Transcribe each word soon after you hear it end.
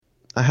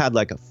I had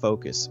like a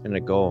focus and a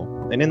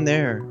goal. And in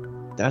there,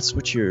 that's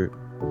what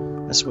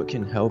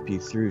can help you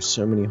through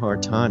so many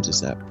hard times, is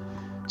that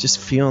just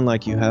feeling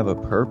like you have a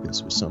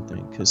purpose with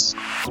something. Because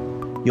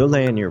you'll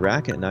lay in your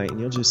rack at night and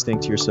you'll just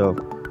think to yourself,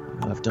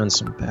 I've done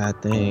some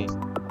bad things.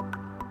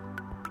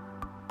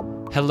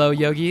 Hello,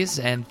 yogis,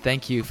 and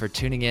thank you for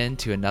tuning in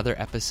to another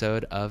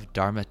episode of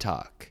Dharma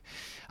Talk.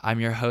 I'm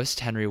your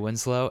host, Henry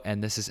Winslow,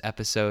 and this is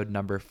episode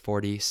number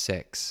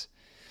 46.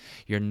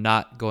 You're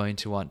not going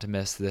to want to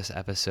miss this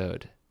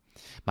episode.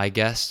 My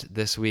guest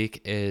this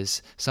week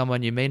is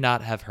someone you may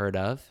not have heard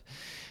of,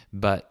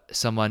 but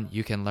someone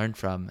you can learn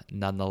from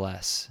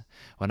nonetheless.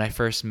 When I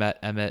first met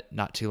Emmett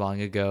not too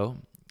long ago,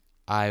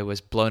 I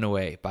was blown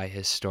away by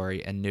his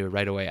story and knew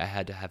right away I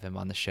had to have him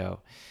on the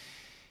show.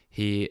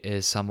 He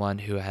is someone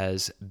who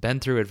has been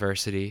through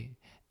adversity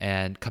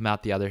and come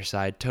out the other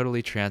side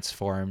totally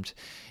transformed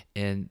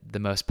in the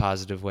most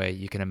positive way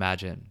you can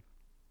imagine.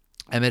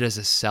 Emmett is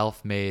a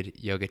self-made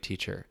yoga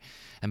teacher.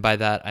 And by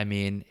that, I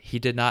mean he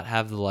did not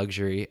have the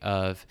luxury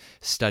of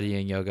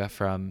studying yoga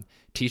from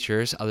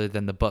teachers other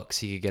than the books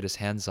he could get his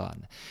hands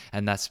on.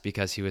 And that's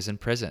because he was in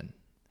prison.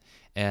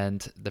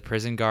 And the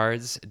prison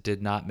guards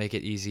did not make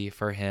it easy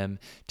for him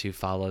to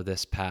follow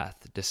this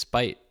path,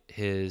 despite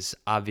his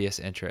obvious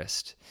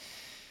interest.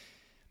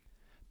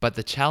 But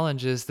the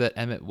challenges that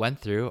Emmett went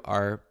through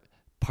are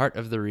part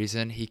of the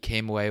reason he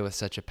came away with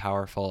such a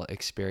powerful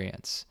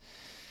experience.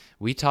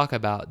 We talk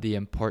about the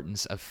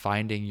importance of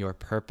finding your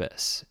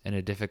purpose in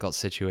a difficult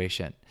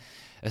situation,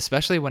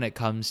 especially when it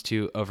comes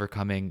to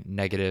overcoming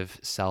negative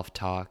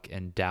self-talk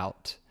and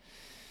doubt.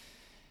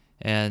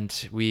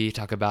 And we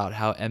talk about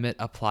how Emmett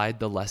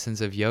applied the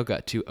lessons of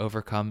yoga to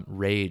overcome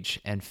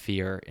rage and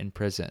fear in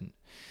prison,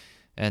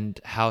 and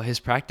how his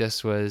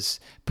practice was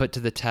put to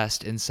the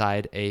test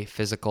inside a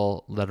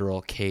physical,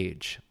 literal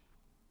cage.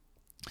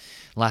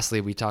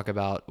 Lastly, we talk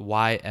about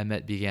why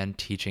Emmett began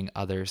teaching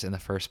others in the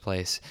first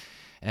place,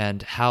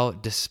 and how,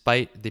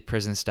 despite the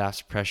prison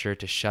staff's pressure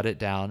to shut it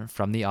down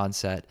from the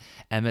onset,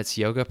 Emmett's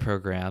yoga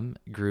program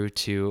grew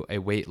to a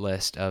wait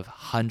list of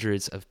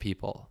hundreds of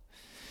people.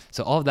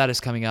 So all of that is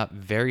coming up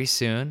very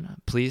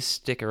soon. Please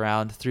stick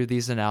around through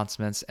these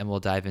announcements, and we'll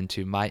dive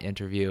into my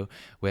interview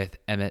with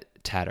Emmett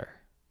Tatter.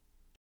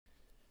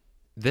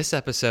 This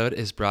episode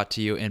is brought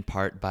to you in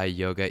part by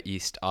Yoga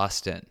East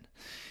Austin.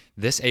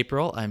 This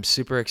April, I'm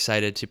super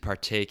excited to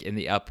partake in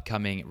the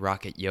upcoming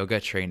Rocket Yoga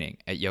training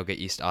at Yoga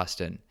East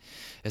Austin.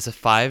 It's a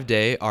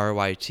 5-day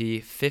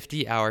RYT,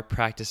 50-hour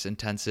practice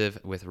intensive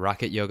with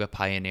Rocket Yoga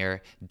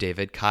pioneer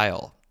David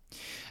Kyle.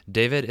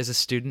 David is a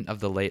student of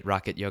the late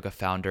Rocket Yoga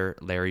founder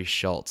Larry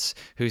Schultz,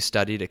 who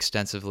studied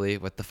extensively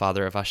with the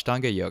father of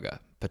Ashtanga Yoga,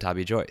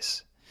 Pattabhi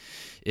Jois.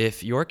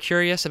 If you're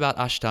curious about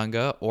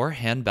Ashtanga or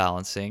hand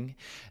balancing,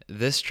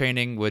 this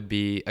training would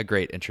be a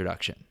great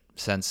introduction,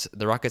 since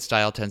the Rocket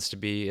style tends to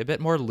be a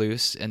bit more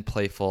loose and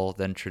playful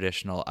than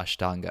traditional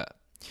Ashtanga.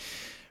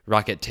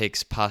 Rocket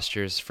takes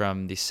postures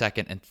from the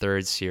second and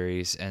third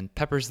series and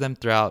peppers them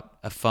throughout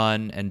a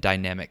fun and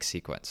dynamic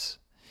sequence.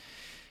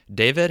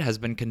 David has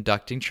been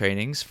conducting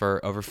trainings for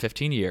over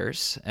 15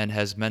 years and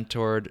has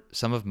mentored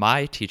some of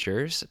my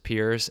teachers,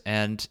 peers,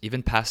 and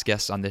even past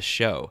guests on this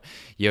show,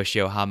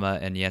 Yoshio Hama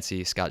and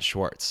Yancey Scott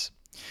Schwartz.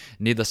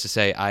 Needless to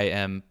say, I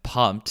am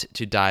pumped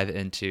to dive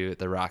into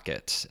the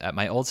Rocket at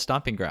my old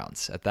stomping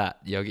grounds at that,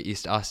 Yoga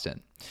East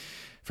Austin,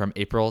 from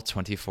April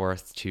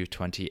 24th to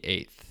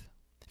 28th.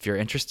 If you're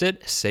interested,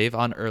 save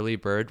on early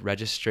bird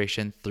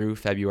registration through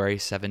February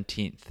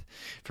 17th.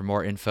 For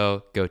more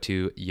info, go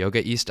to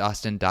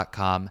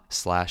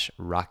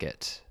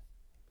yogaeastaustin.com/rocket.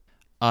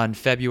 On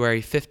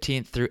February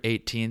 15th through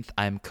 18th,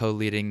 I'm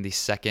co-leading the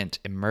second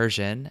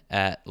immersion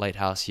at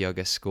Lighthouse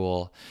Yoga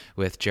School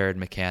with Jared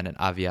McCann and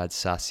Aviad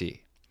Sasi.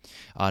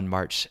 On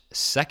March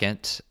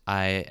 2nd,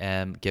 I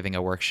am giving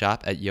a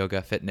workshop at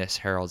Yoga Fitness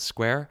Herald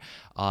Square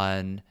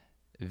on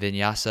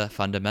Vinyasa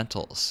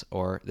Fundamentals,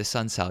 or the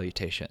Sun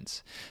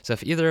Salutations. So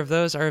if either of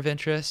those are of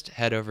interest,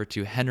 head over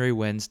to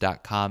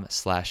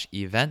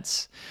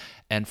henrywins.com/events.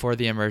 And for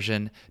the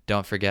immersion,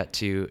 don't forget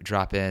to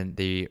drop in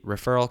the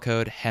referral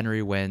code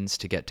HenryWins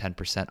to get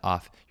 10%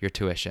 off your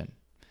tuition.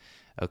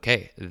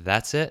 Okay,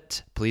 that's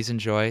it. Please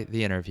enjoy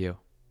the interview.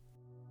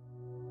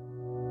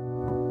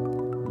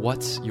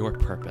 What's your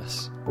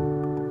purpose?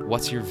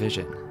 What's your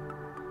vision?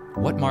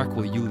 What mark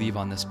will you leave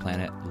on this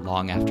planet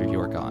long after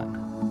you're gone?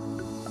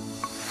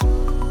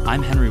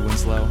 I'm Henry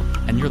Winslow,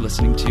 and you're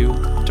listening to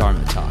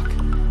Dharma Talk,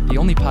 the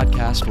only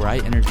podcast where I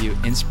interview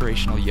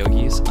inspirational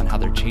yogis on how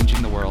they're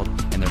changing the world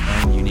in their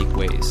own unique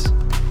ways.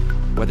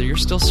 Whether you're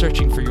still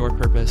searching for your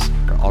purpose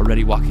or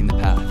already walking the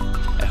path,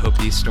 I hope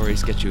these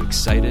stories get you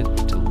excited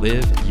to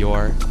live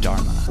your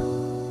Dharma.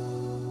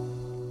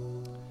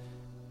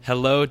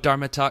 Hello,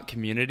 Dharma Talk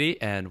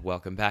community, and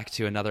welcome back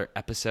to another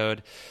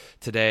episode.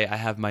 Today, I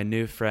have my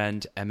new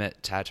friend,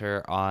 Emmett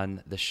Tatter,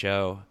 on the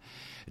show.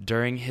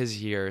 During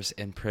his years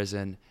in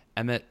prison,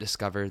 Emmett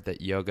discovered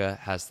that yoga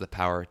has the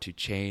power to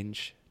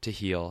change, to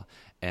heal,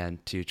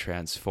 and to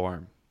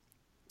transform.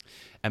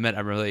 Emmett,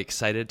 I'm really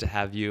excited to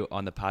have you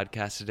on the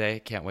podcast today.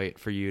 Can't wait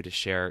for you to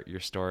share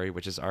your story,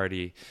 which has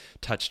already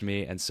touched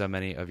me and so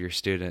many of your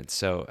students.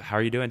 So how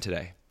are you doing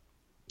today?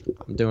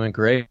 I'm doing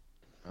great.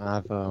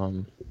 I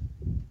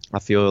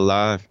feel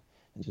alive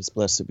and just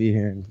blessed to be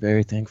here and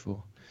very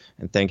thankful.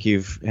 And thank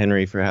you,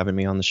 Henry, for having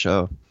me on the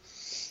show.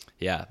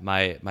 Yeah,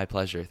 my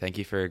pleasure. Thank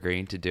you for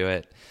agreeing to do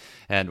it.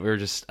 And we were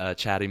just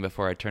chatting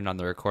before I turned on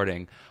the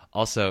recording.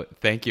 Also,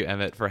 thank you,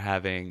 Emmett, for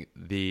having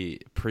the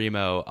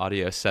primo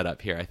audio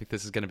setup here. I think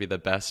this is going to be the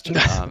best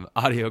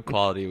audio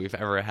quality we've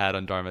ever had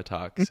on Dharma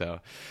Talk.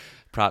 So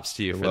props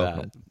to you for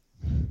welcome.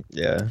 that.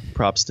 Yeah,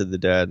 props to the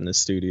dad in the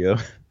studio.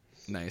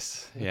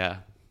 Nice. Yeah.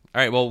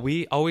 All right. Well,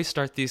 we always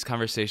start these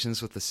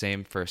conversations with the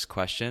same first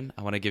question.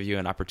 I want to give you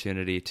an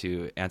opportunity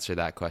to answer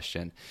that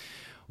question.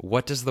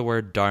 What does the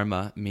word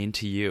Dharma mean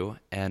to you,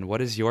 and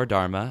what is your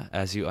Dharma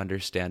as you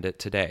understand it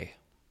today?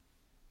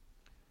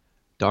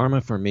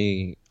 Dharma for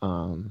me,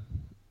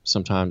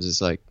 sometimes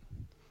is like,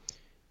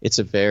 it's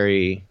a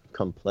very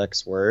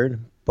complex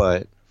word,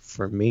 but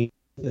for me,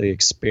 the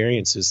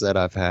experiences that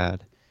I've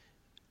had,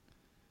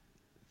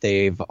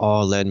 they've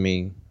all led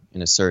me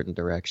in a certain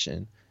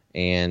direction.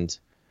 And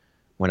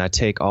when I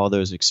take all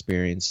those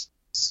experiences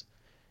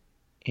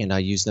and I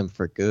use them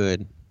for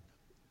good,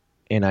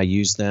 and I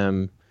use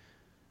them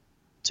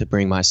to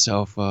bring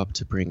myself up,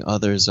 to bring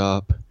others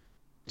up,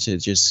 to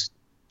just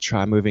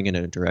try moving in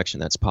a direction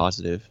that's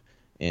positive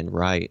and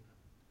right,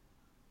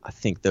 I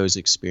think those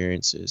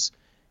experiences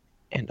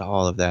and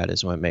all of that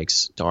is what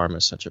makes Dharma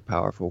such a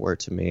powerful word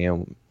to me.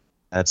 And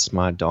that's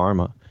my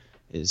Dharma,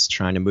 is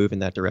trying to move in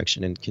that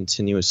direction and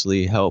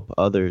continuously help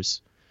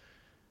others,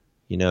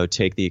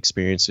 take the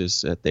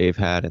experiences that they've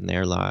had in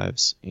their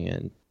lives,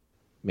 and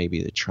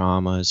maybe the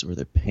traumas or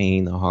the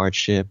pain, the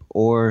hardship,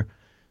 or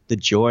the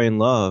joy and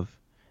love,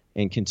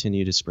 and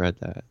continue to spread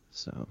that.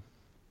 So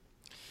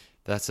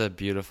that's a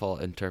beautiful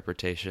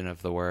interpretation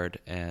of the word,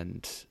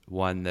 and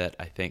one that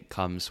I think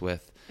comes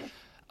with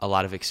a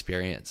lot of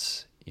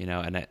experience,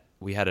 and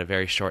we had a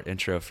very short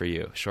intro for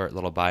you, short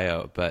little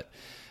bio, but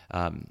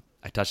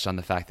I touched on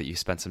the fact that you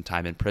spent some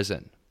time in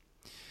prison.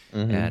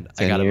 Mm-hmm. And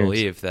I got to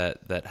believe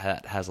that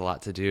has a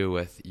lot to do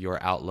with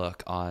your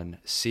outlook on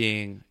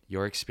seeing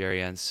your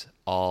experience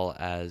all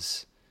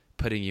as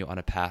putting you on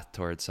a path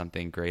towards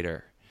something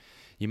greater.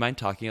 You mind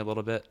talking a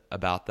little bit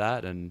about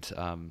that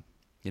and,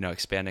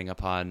 expanding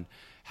upon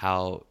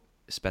how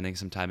spending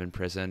some time in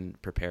prison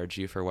prepared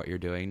you for what you're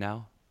doing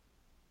now?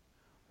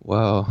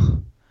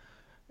 Well,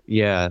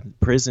 yeah,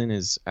 prison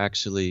is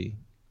actually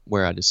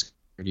where I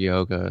discovered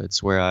yoga.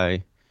 It's where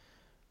I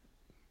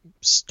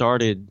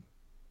started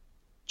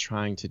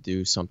trying to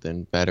do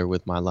something better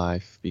with my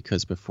life,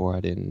 because before I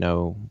didn't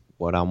know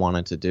what I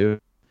wanted to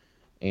do.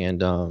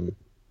 And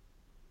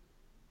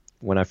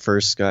when I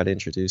first got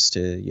introduced to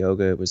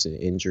yoga, it was an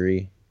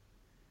injury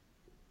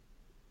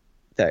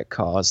that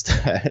caused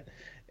that.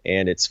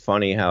 And it's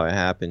funny how it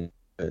happened,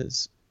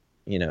 because,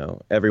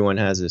 everyone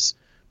has this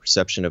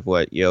perception of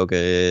what yoga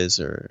is,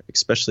 or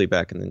especially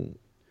back in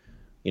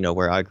the,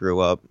 where I grew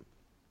up,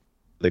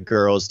 the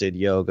girls did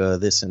yoga,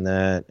 this and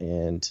that.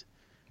 And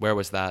where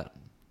was that?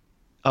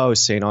 Oh,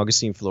 St.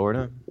 Augustine,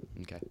 Florida.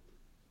 Okay.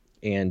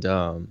 And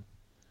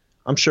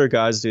I'm sure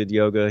guys did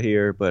yoga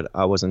here, but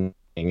I wasn't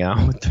hanging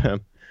out with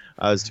them.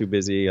 I was too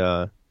busy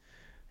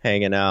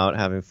hanging out,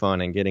 having fun,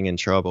 and getting in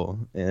trouble,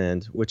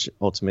 and which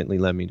ultimately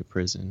led me to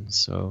prison.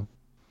 So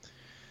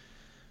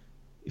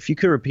if you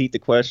could repeat the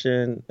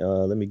question,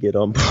 let me get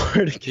on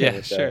board again.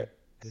 Yeah,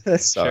 sure.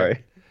 Sorry.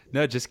 Sure.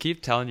 No, just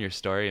keep telling your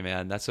story,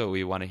 man. That's what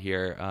we want to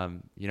hear.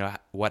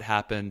 What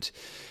happened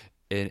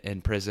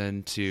in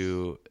prison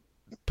to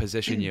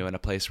position you in a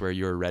place where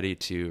you're ready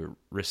to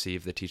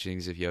receive the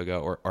teachings of yoga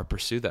or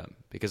pursue them.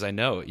 Because I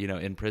know,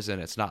 in prison,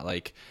 it's not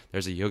like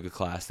there's a yoga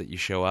class that you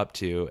show up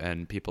to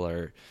and people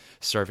are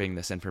serving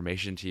this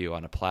information to you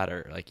on a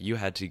platter. Like, you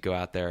had to go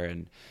out there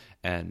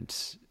and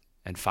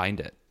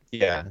find it.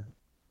 Yeah.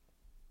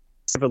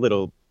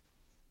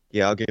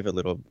 I'll give a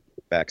little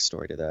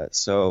backstory to that.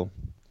 So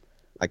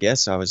I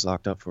guess I was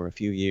locked up for a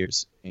few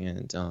years,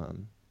 and,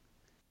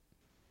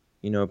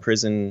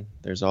 prison,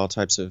 there's all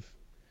types of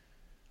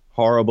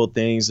horrible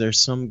things. There's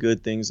some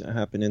good things that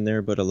happen in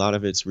there, but a lot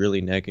of it's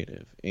really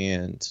negative.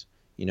 And,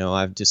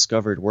 I've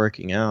discovered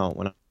working out.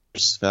 When I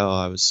first fell,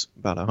 I was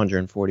about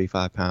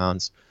 145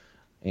 pounds,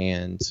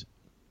 and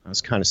I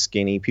was kind of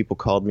skinny. People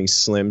called me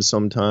slim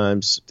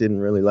sometimes. Didn't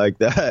really like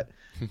that.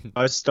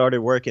 I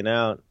started working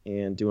out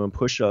and doing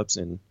push-ups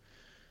and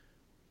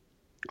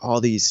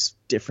all these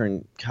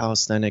different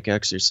calisthenic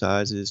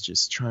exercises,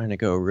 just trying to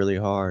go really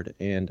hard,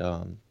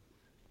 and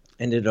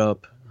ended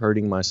up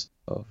hurting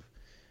myself.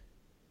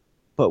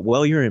 But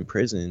while you're in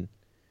prison,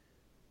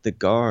 the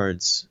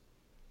guards,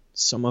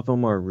 some of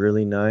them are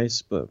really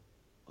nice, but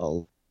a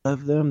lot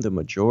of them, the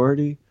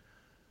majority,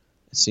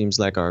 it seems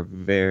like are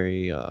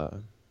very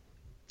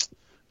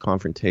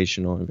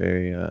confrontational and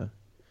very,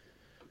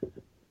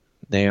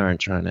 they aren't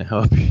trying to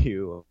help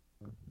you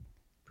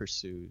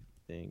pursue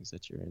things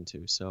that you're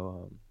into.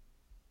 So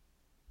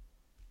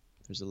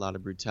there's a lot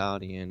of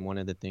brutality, and one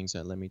of the things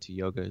that led me to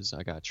yoga is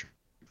I got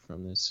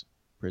from this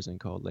prison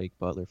called Lake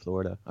Butler,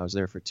 Florida. I was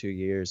there for 2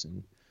 years,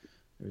 and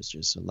there was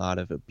just a lot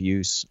of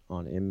abuse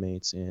on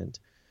inmates. And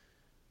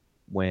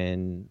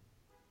when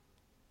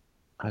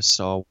I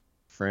saw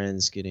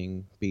friends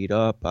getting beat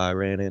up, I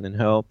ran in and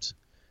helped.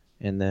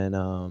 And then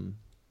the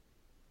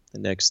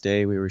next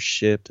day we were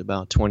shipped,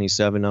 about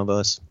 27 of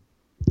us,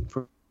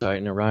 for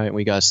starting a riot.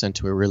 We got sent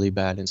to a really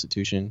bad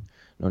institution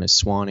known as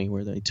Swanee,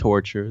 where they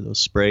torture. They'll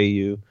spray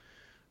you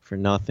for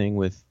nothing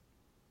with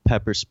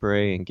pepper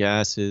spray and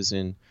gases.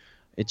 And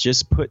it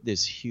just put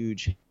this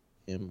huge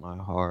in my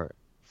heart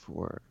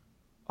for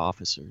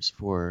officers,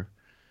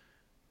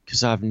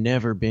 because I've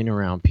never been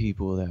around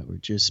people that were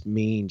just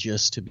mean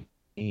just to be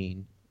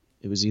mean.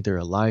 It was either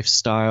a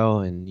lifestyle,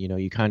 and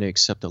you kind of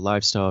accept the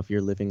lifestyle if you're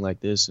living like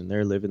this and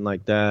they're living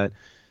like that.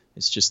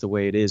 It's just the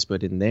way it is.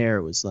 But in there,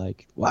 it was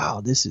like,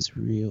 wow, this is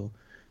real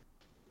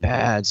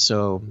bad.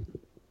 So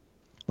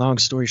long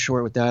story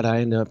short, with that, I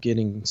ended up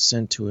getting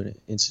sent to an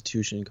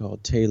institution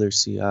called Taylor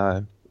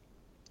CI,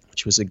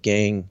 which was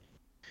a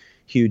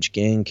huge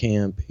gang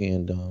camp.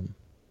 And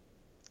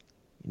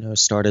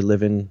started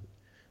living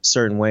a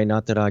certain way.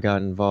 Not that I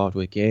got involved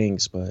with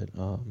gangs, but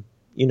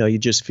you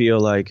just feel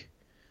like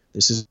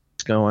this is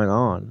going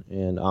on,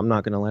 and I'm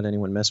not going to let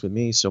anyone mess with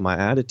me. So my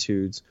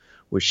attitudes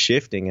were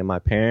shifting, and my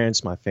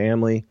parents, my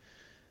family,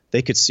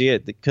 they could see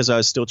it, because I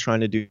was still trying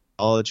to do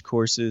college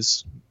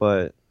courses.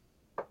 But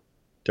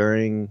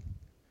during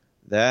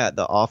that,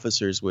 the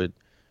officers would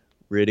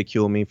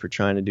ridicule me for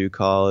trying to do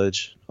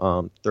college,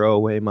 throw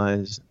away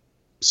my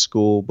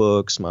school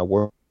books, my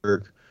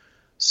work,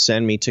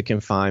 send me to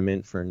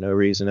confinement for no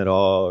reason at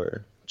all,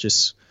 or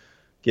just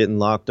getting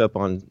locked up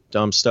on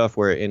dumb stuff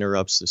where it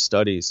interrupts the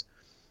studies.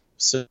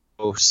 So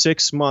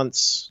 6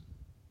 months,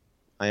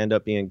 I end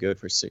up being good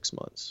for 6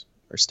 months,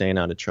 or staying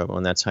out of trouble,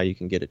 and that's how you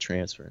can get a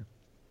transfer.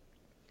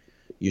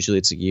 Usually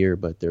it's a year,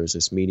 but there was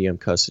this medium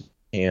custody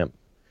camp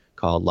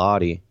called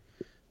Lottie,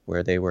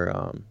 where they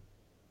were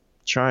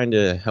trying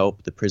to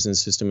help the prison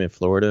system in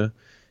Florida,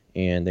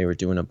 and they were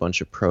doing a bunch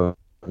of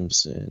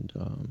programs, and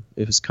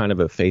it was kind of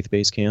a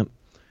faith-based camp.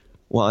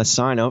 Well, I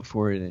signed up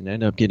for it and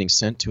ended up getting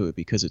sent to it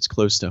because it's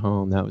close to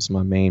home. That was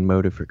my main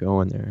motive for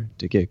going there,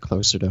 to get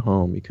closer to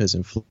home, because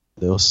in Florida,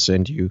 they'll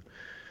send you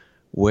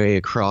way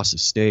across the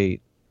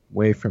state,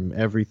 away from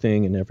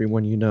everything and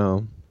everyone you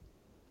know.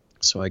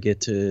 So I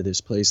get to this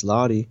place,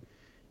 Lottie,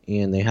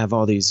 and they have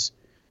all these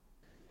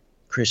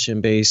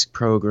Christian-based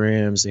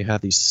programs. They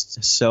have these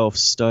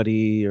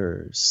self-study,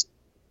 or,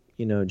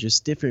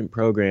 just different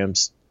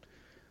programs.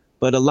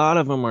 But a lot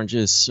of them are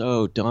just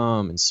so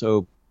dumb and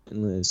so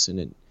pointless,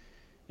 and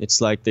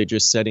it's like they're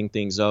just setting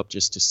things up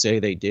just to say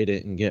they did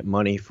it and get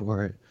money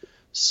for it.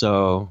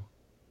 So,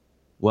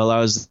 I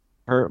was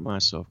hurt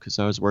myself because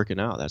I was working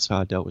out. That's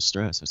how I dealt with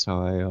stress. That's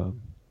how I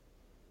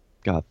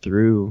got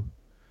through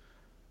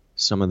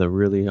some of the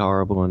really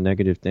horrible and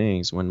negative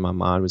things. When my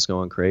mind was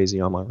going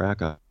crazy on my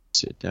rack, I'd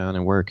sit down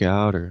and work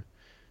out, and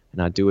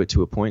I do it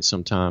to a point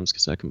sometimes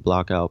because I can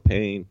block out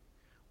pain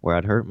where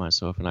I'd hurt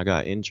myself. And I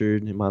got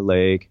injured in my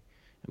leg,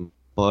 and my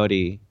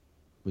buddy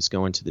was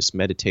going to this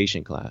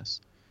meditation class.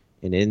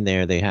 And in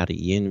there, they had a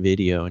yin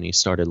video, and he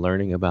started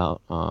learning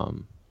about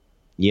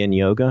yin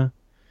yoga.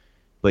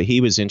 But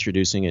he was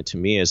introducing it to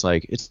me as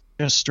like, it's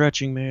just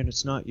stretching, man.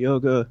 It's not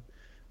yoga.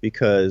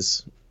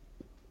 Because,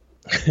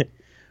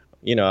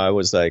 I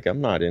was like,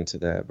 I'm not into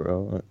that,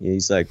 bro.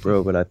 He's like,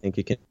 bro, but I think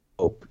it can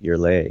help your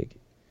leg.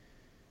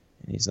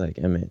 And he's like,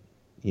 Emmett,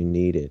 you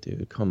need it,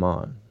 dude. Come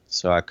on.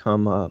 So I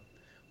come up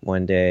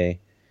one day,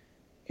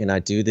 and I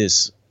do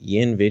this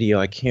yin video.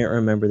 I can't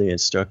remember the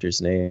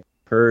instructor's name.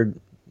 Heard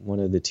one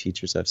of the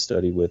teachers I've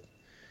studied with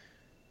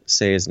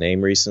say his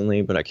name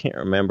recently, but I can't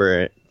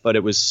remember it. But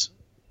it was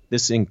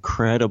this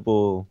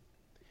incredible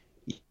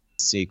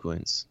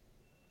sequence,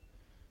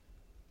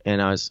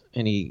 and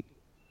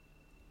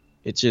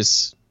it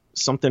just,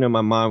 something in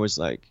my mind was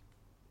like,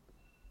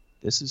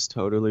 this is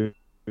totally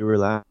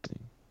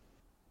relaxing.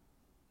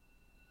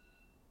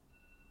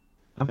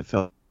 I haven't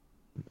felt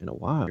in a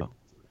while.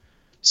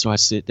 So I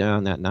sit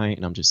down that night,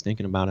 and I'm just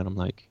thinking about it. I'm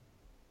like,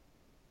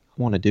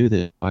 I want to do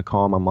this. I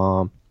call my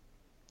mom,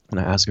 and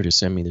I ask her to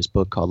send me this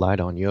book called Light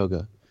on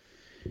Yoga.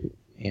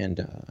 And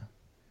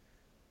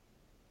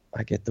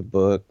I get the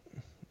book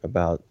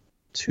about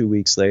 2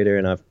 weeks later,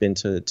 and I've been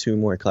to 2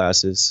 more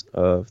classes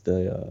of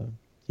the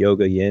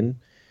Yoga Yin.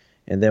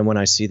 And then when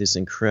I see this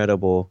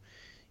incredible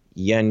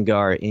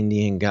Iyengar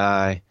Indian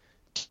guy,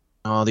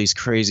 all these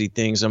crazy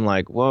things, I'm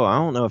like, whoa, I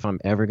don't know if I'm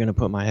ever going to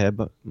put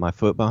my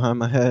foot behind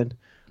my head,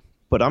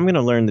 but I'm going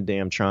to learn the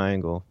damn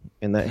triangle.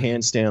 And that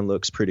handstand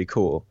looks pretty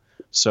cool.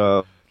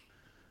 So,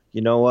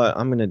 you know what?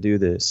 I'm going to do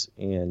this.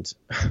 And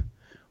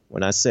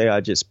when I say I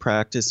just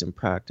practice and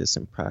practice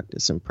and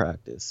practice and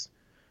practice,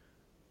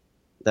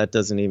 that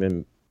doesn't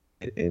even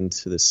get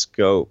into the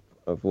scope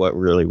of what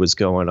really was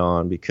going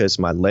on, because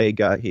my leg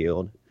got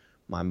healed.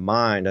 My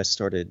mind, I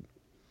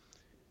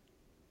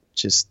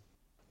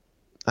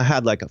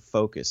had like a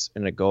focus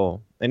and a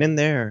goal. And in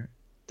there,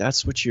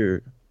 that's what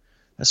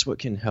that's what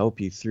can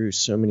help you through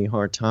so many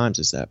hard times,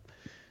 is that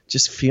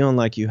just feeling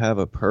like you have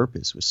a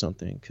purpose with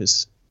something.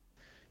 Because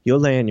you'll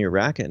lay in your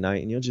rack at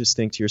night and you'll just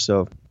think to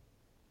yourself,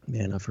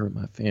 man, I've hurt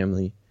my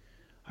family,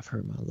 I've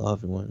hurt my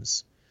loved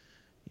ones,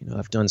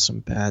 I've done some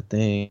bad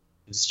things.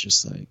 It's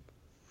just like,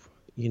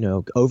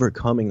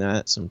 overcoming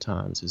that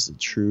sometimes is a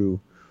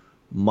true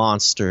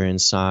monster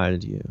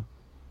inside you.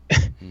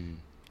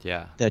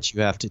 Yeah. That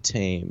you have to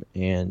tame.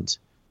 And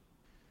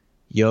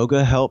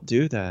yoga helped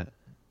do that.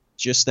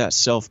 Just that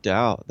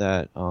self-doubt,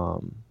 that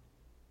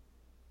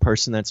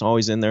person that's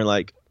always in there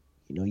like,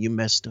 you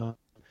messed up,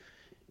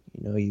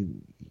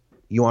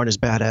 you aren't as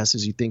badass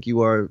as you think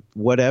you are,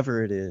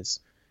 whatever it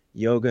is.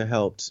 Yoga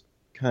helped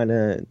kind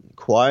of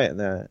quiet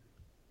that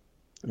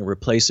and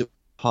replace it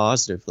with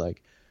positive.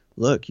 Like,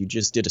 look, you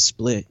just did a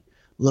split.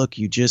 Look,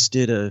 you just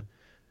did a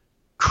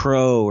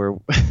crow.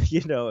 Or,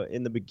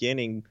 in the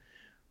beginning,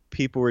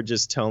 people were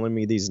just telling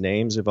me these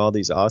names of all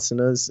these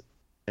asanas.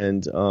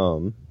 And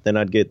then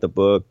I'd get the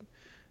book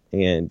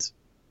and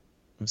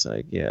I was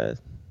like, yeah,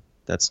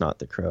 that's not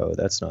the crow.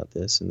 That's not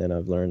this. And then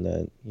I've learned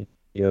that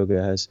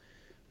yoga has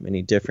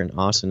many different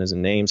asanas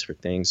and names for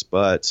things.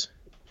 But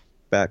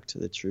back to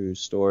the true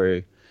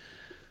story.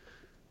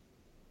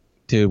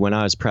 Dude, when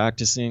I was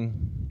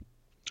practicing,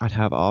 I'd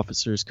have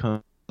officers come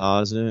to the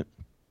closet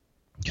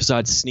because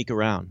I'd sneak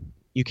around.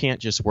 You can't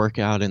just work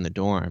out in the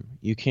dorm.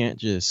 You can't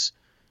just,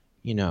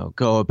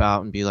 go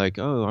about and be like,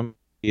 oh, I'm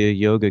a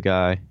yoga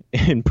guy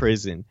in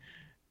prison.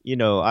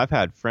 I've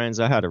had friends.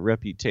 I had a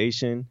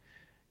reputation,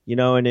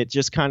 and it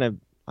just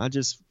I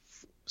just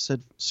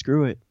said,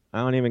 screw it. I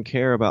don't even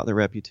care about the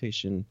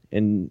reputation,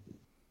 and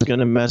it's going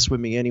to mess with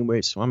me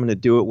anyway. So I'm going to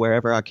do it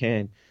wherever I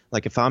can.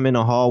 Like if I'm in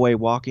a hallway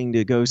walking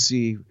to go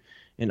see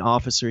an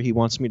officer, he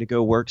wants me to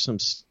go work some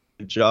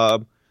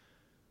job,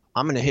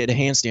 I'm going to hit a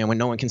handstand when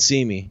no one can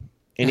see me.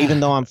 And even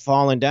though I'm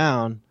falling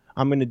down,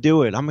 I'm going to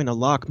do it. I'm going to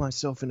lock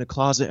myself in a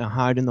closet and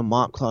hide in the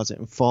mop closet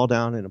and fall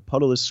down in a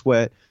puddle of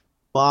sweat,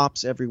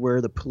 mops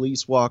everywhere. The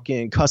police walk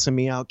in, cussing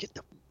me out. Get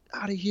the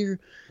out of here.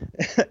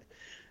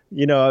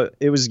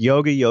 It was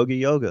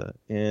yoga.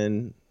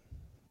 And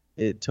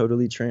it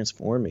totally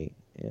transformed me.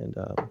 And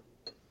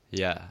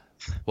yeah.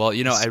 Well,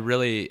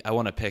 I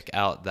want to pick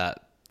out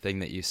that thing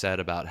that you said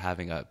about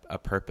having a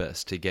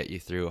purpose to get you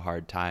through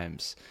hard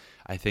times.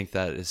 I think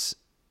that's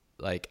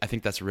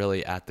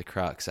really at the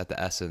crux, at the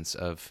essence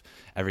of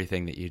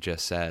everything that you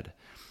just said.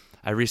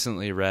 I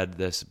recently read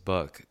this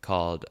book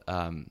called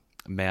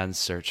Man's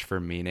Search for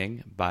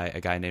Meaning by a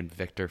guy named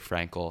Viktor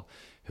Frankl,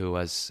 who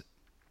was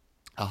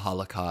a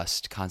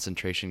Holocaust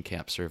concentration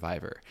camp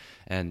survivor.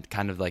 And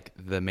kind of like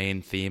the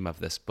main theme of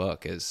this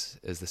book is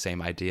the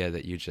same idea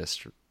that you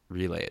just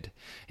relayed.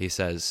 He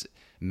says,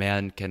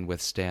 man can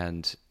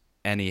withstand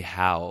any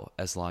how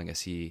as long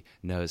as he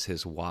knows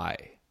his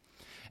why.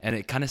 And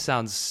it kind of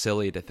sounds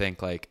silly to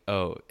think like,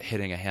 oh,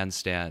 hitting a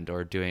handstand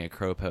or doing a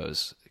crow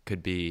pose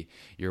could be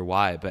your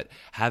why, but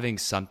having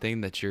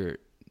something that you're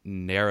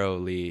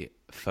narrowly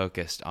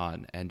focused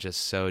on and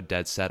just so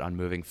dead set on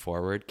moving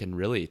forward can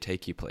really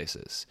take you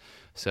places.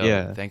 So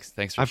yeah, thanks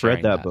for I've sharing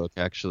read that book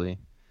actually.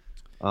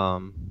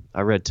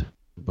 I read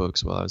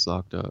books while I was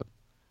locked up.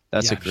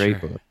 That's a great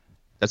book.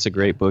 That's a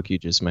great book you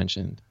just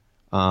mentioned.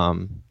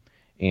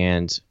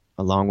 And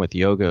along with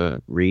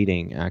yoga,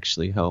 reading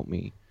actually helped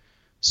me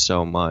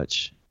so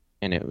much.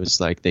 And it was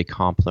like they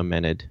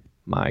complemented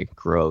my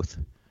growth,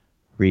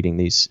 reading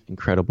these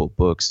incredible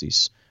books,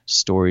 these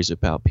stories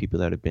about people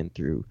that have been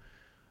through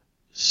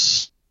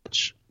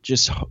such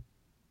just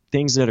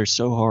things that are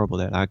so horrible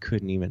that I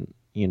couldn't even,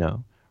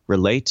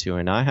 relate to.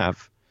 And I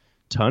have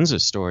tons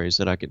of stories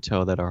that I could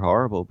tell that are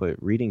horrible,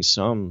 but reading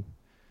some,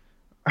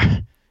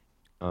 it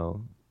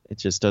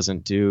just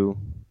doesn't do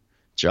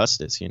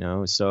justice,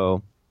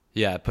 So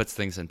yeah, it puts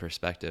things in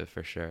perspective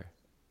for sure.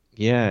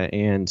 Yeah,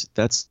 and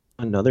that's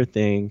another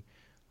thing,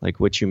 like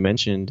what you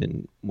mentioned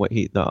and what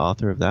the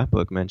author of that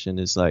book mentioned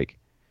is like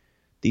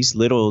these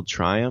little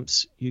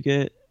triumphs you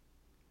get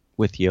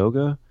with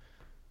yoga,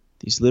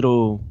 these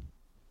little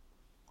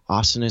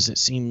asanas that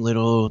seem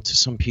little to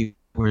some people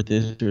or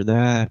this or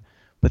that,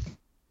 but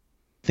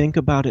think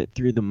about it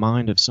through the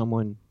mind of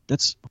someone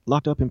that's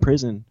locked up in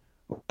prison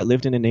or that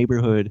lived in a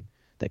neighborhood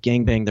that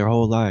gangbanged their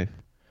whole life.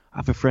 I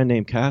have a friend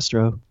named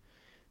Castro.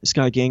 This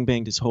guy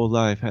gangbanged his whole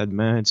life, had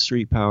mad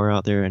street power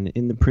out there, and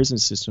in the prison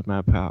system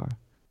had power.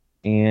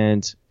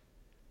 And,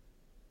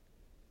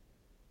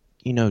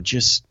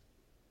 just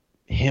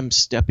him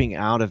stepping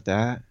out of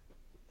that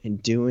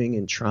and doing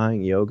and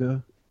trying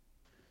yoga,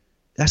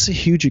 that's a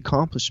huge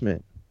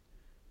accomplishment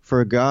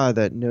for a guy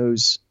that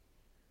knows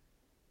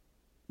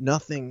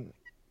nothing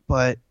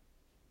but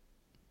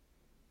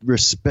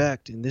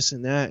respect and this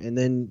and that, and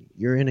then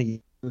you're in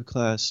a yoga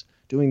class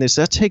doing this.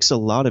 That takes a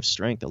lot of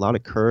strength, a lot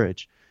of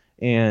courage.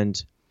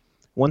 And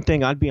one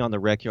thing, I'd be on the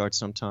rec yard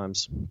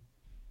sometimes,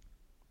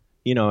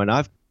 and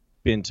I've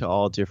been to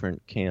all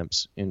different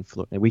camps in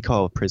Florida. We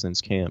call prisons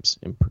camps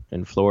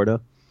in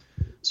Florida.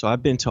 So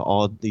I've been to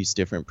all these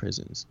different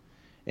prisons,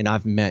 and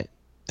I've met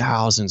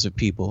thousands of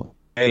people.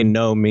 They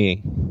know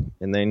me,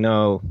 and they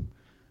know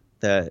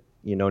that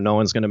no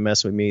one's going to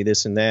mess with me,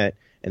 this and that.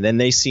 And then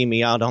they see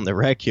me out on the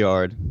rec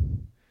yard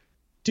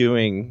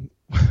doing,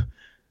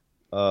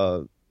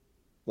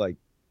 like,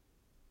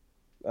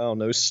 I don't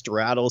know,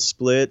 straddle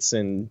splits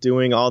and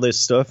doing all this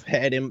stuff.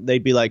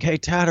 They'd be like, "Hey,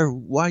 Tatter,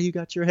 why you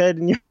got your head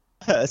in your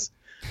ass?"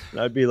 And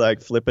I'd be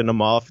like flipping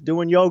them off,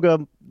 "Doing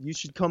yoga. You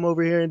should come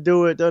over here and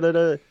do it." Da, da,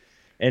 da.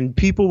 And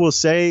people will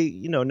say,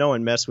 no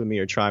one mess with me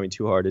or try me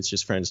too hard. It's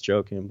just friends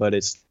joking. But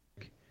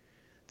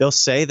they'll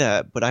say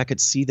that, but I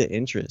could see the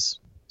interest.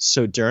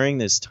 So during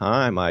this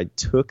time, I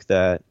took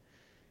that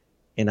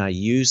and I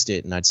used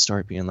it, and I'd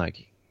start being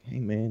like, "Hey,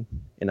 man,"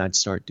 and I'd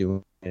start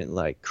doing it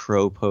like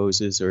crow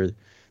poses or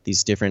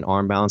these different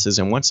arm balances.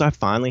 And once I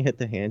finally hit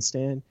the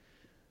handstand,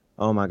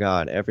 oh my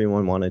God,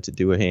 everyone wanted to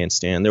do a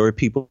handstand. There were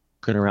people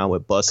walking around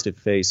with busted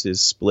faces,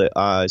 split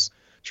eyes,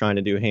 trying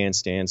to do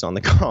handstands on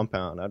the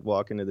compound. I'd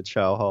walk into the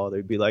chow hall.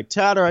 They'd be like,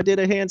 "Tatter, I did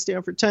a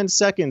handstand for 10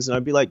 seconds. And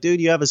I'd be like, "Dude,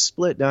 you have a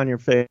split down your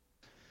face."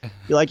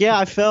 Be like, "Yeah,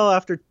 I fell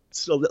after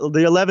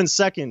the 11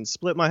 seconds,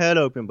 split my head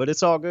open, but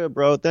it's all good,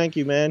 bro. Thank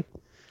you, man."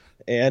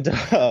 And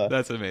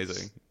that's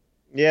amazing.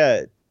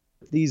 Yeah,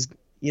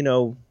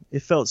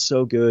 it felt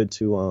so good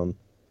to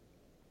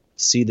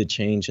see the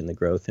change and the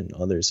growth in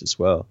others as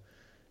well.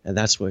 And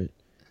that's what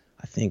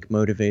I think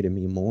motivated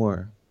me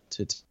more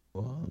to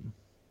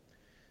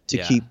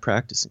keep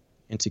practicing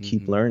and to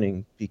keep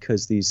learning,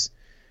 because these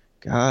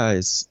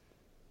guys,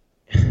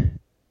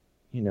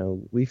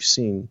 we've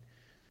seen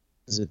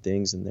tons of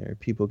things in there.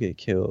 People get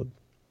killed.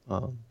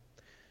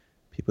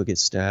 People get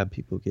stabbed.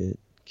 People get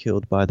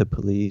killed by the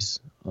police.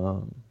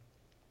 And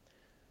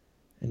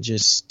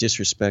just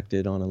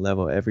disrespected on a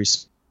level every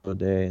single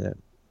day that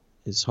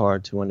is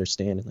hard to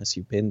understand unless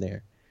you've been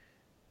there.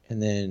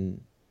 And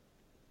then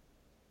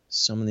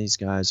some of these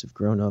guys have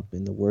grown up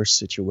in the worst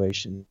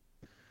situation,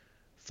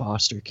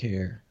 foster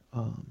care,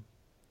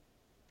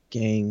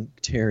 gang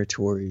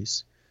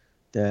territories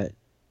that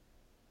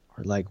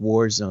are like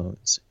war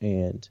zones,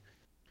 and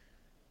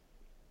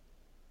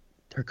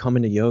they're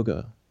coming to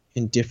yoga,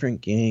 and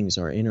different gangs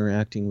are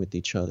interacting with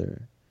each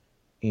other.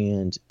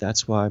 And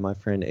that's why my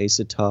friend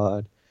Asa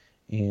Todd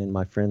and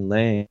my friend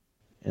Lang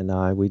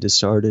and we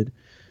decided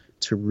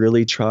to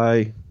really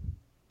try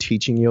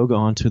teaching yoga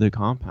onto the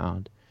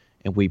compound,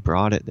 and we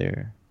brought it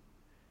there.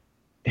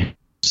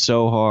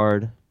 So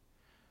hard.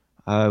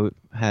 I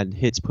had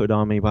hits put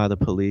on me by the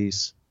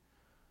police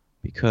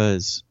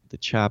because the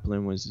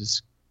chaplain was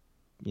just,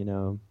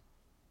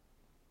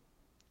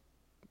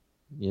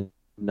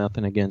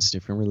 nothing against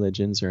different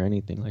religions or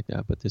anything like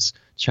that, but this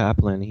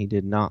chaplain, he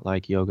did not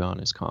like yoga on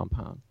his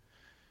compound.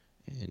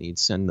 And he'd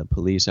send the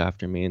police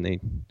after me, and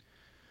they'd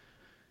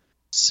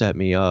set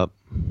me up,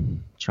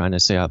 trying to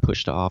say I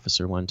pushed an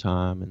officer one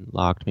time and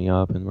locked me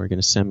up, and were going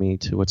to send me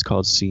to what's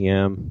called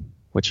CM,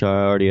 which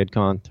I already had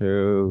gone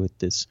through with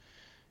this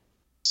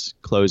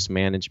closed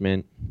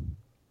management,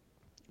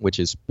 which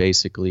is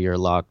basically you're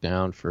locked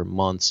down for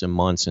months and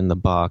months in the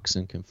box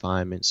and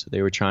confinement. So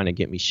they were trying to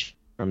get me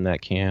from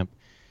that camp.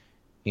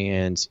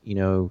 And,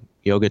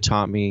 yoga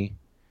taught me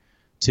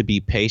to be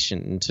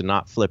patient and to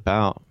not flip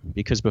out,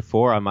 because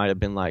before I might have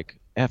been like,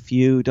 "F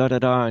you, da da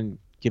da," and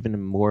given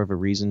them more of a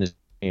reason to take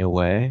me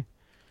away.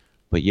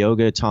 But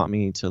yoga taught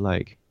me to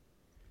like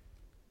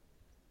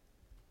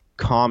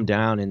calm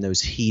down in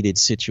those heated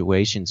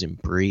situations and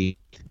breathe,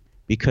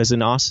 because an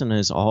asana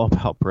is all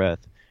about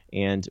breath.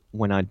 And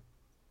when I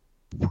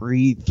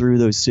breathe through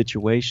those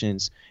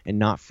situations and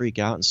not freak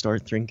out and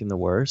start thinking the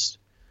worst,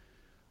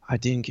 I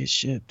didn't get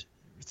shipped.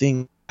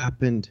 Thing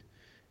happened,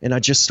 and I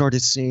just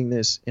started seeing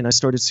this, and I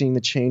started seeing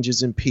the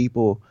changes in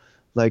people,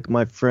 like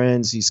my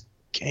friends, these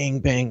gang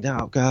banged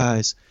out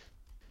guys,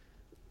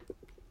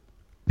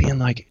 being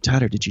like,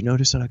 "Tatter, did you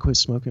notice that I quit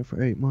smoking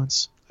for 8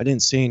 months? I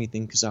didn't say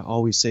anything because I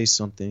always say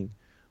something,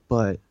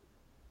 but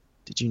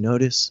did you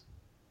notice?"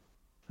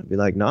 I'd be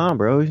like, "Nah,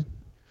 bro,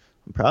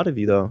 I'm proud of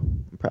you though.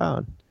 I'm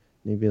proud."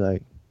 And he'd be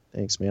like,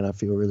 "Thanks, man. I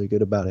feel really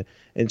good about it."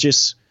 And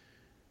just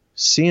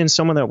seeing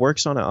someone that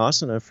works on an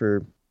asana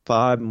for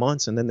 5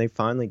 months, and then they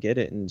finally get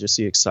it, and just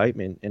the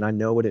excitement, and I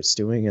know what it's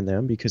doing in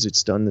them because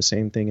it's done the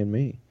same thing in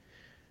me.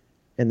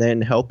 And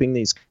then helping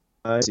these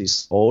guys,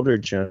 these older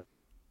gen,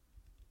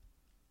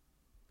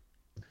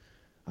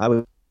 I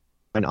would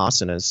find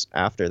asanas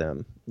after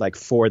them, like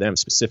for them,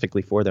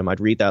 specifically for them.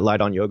 I'd read that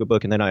Light on Yoga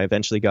book, and then I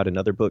eventually got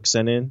another book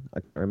sent in. I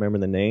can't remember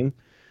the name,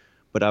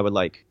 but I would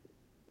like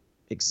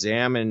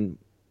examine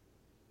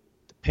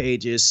the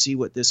pages, see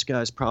what this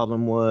guy's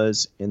problem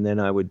was, and then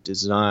I would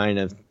design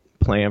a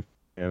plan for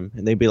him.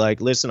 And they'd be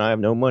like, "Listen, I have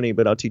no money,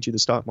 but I'll teach you the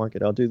stock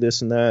market. I'll do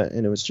this and that."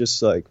 And it was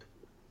just like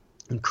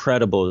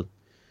incredible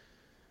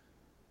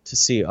to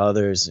see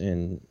others,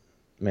 and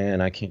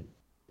man, I can't,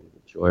 the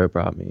joy it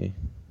brought me,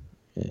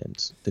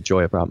 and the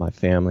joy it brought my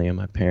family and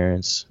my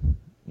parents,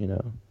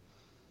 Well,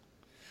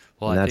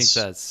 I think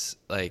that's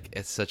like,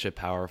 it's such a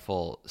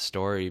powerful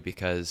story,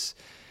 because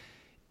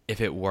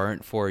if it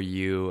weren't for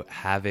you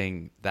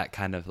having that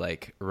kind of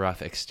like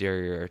rough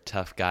exterior,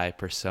 tough guy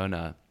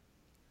persona,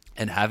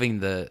 and having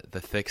the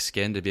thick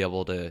skin to be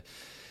able to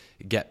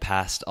get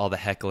past all the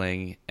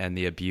heckling and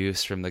the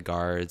abuse from the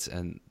guards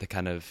and the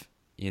kind of,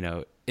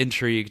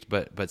 intrigued,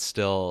 but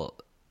still,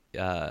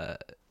 they're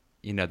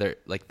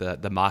like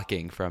the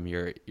mocking from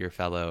your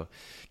fellow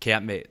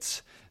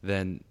campmates,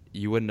 then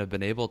you wouldn't have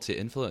been able to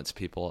influence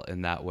people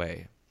in that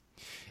way.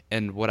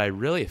 And what I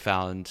really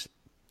found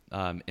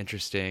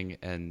interesting,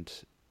 and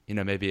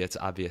maybe it's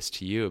obvious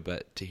to you,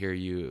 but to hear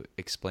you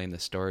explain the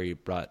story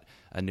brought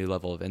a new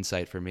level of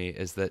insight for me,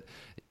 is that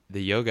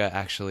the yoga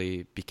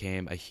actually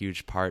became a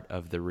huge part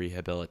of the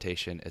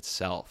rehabilitation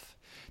itself,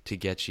 to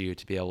get you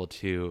to be able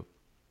to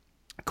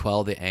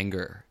quell the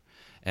anger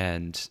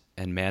and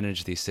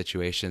manage these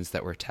situations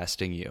that were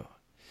testing you.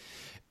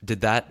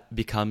 Did that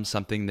become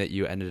something that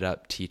you ended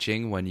up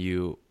teaching when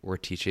you were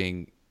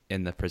teaching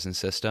in the prison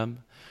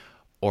system?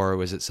 Or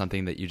was it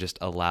something that you just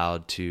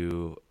allowed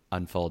to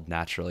unfold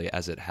naturally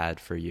as it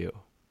had for you?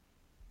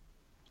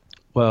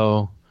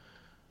 Well,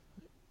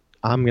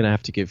 I'm going to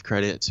have to give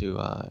credit to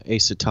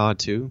Asa Todd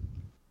too.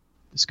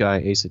 This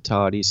guy, Asa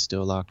Todd, he's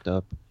still locked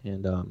up,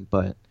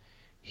 but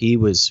he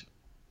was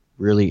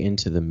really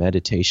into the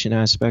meditation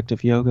aspect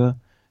of yoga,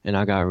 and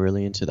I got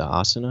really into the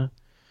asana.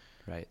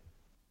 Right.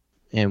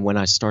 And when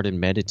I started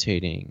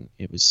meditating,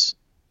 it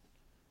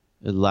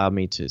allowed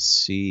me to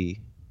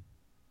see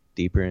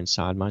deeper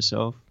inside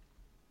myself,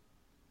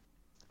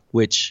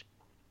 which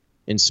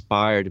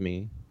inspired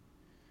me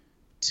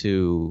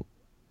to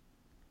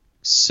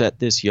set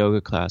this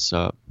yoga class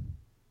up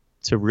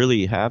to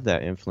really have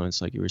that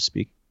influence, like you were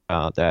speaking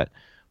about, that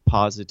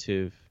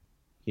positive,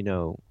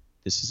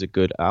 this is a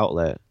good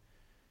outlet.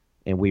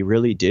 And we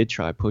really did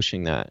try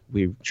pushing that.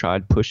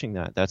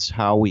 That's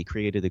how we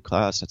created the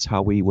class. That's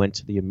how we went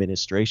to the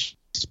administration.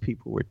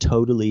 People were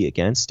totally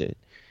against it.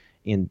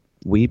 And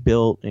we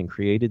built and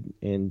created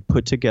and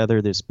put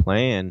together this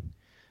plan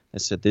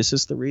that said, this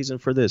is the reason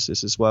for this.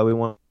 This is why we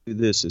want to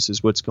do this. This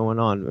is what's going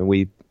on. And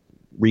we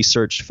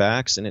researched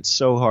facts, and it's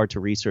so hard to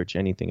research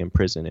anything in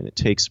prison, and it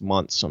takes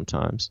months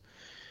sometimes.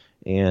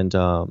 And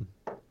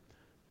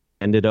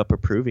ended up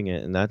approving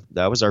it, and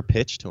that was our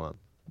pitch to him.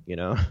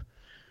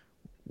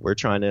 We're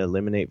trying to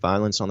eliminate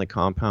violence on the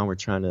compound. We're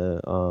trying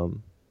to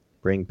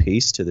bring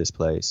peace to this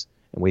place,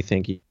 and we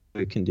think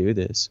we can do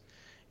this.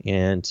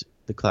 And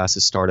the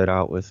classes started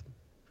out with,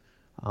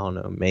 I don't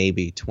know,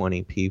 maybe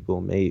 20 people,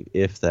 maybe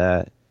if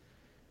that.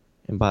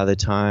 And by the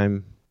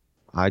time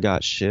I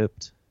got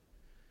shipped,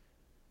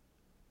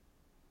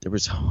 there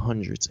was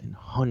hundreds and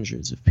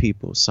hundreds of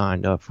people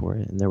signed up for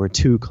it, and there were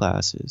 2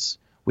 classes.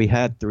 We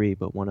had 3,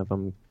 but one of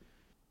them,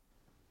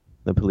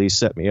 the police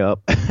set me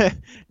up,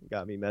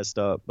 got me messed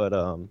up.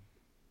 But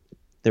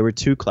there were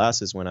 2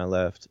 classes when I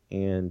left,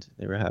 and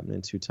they were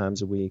happening 2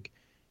 times a week.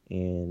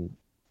 And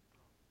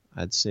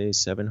I'd say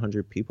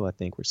 700 people, I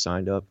think, were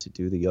signed up to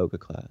do the yoga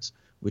class,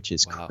 which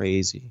is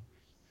crazy.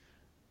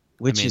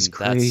 Is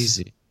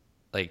crazy.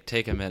 Like,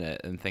 take a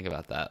minute and think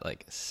about that.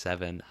 Like,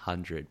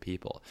 700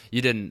 people.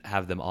 You didn't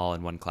have them all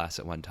in one class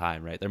at one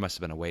time, right? There must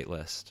have been a wait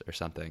list or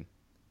something.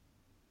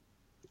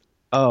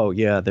 Oh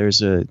yeah, there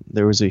was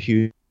a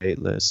huge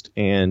wait list,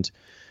 and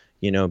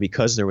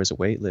because there was a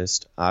wait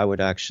list, I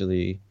would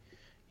actually,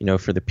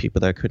 for the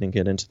people that couldn't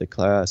get into the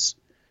class,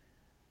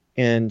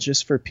 and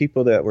just for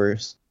people that were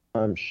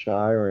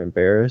shy or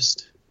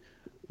embarrassed,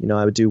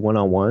 I would do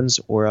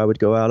one-on-ones, or I would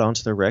go out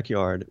onto the rec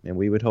yard, and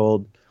we would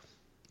hold,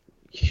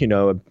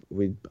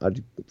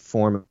 I'd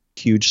form a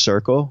huge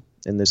circle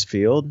in this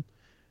field,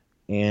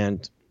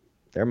 and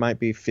there might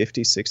be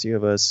 50, 60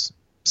 of us,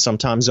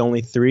 sometimes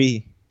only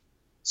 3.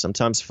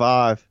 Sometimes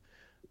 5,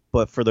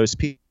 but for those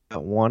people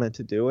that wanted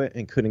to do it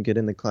and couldn't get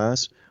in the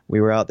class, we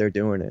were out there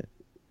doing it,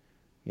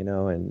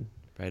 and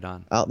right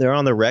on out there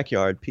on the rec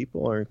yard,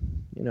 people are,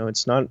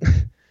 it's not,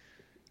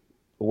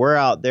 we're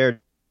out there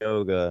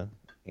yoga,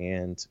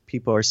 and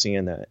people are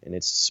seeing that, and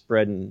it's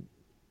spreading.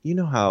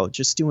 How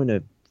just doing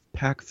a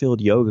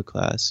pack-filled yoga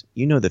class,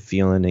 the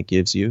feeling it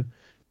gives you,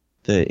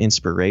 the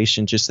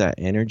inspiration, just that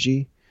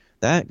energy,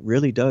 that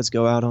really does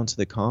go out onto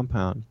the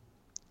compound.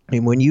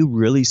 And when you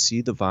really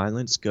see the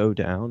violence go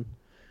down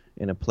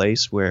in a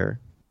place where,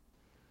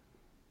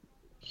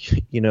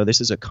 this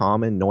is a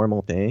common,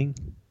 normal thing,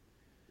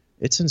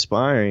 it's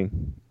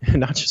inspiring.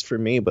 Not just for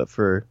me, but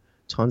for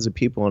tons of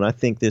people. And I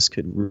think this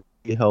could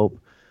really help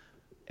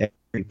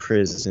every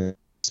prison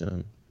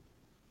system.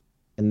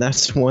 And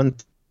that's one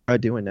thing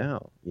I'm doing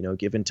now,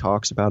 giving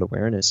talks about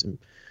awareness and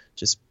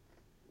just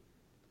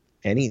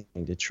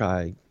anything to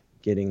try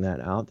getting that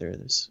out there.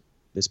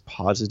 This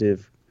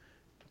positive,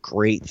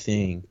 great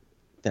thing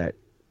that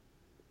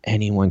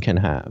anyone can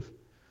have.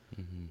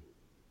 Mm-hmm.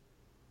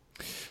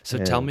 So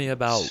tell me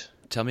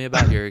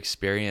about your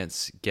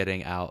experience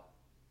getting out.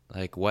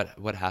 Like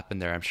what happened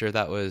there? I'm sure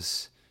that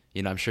was,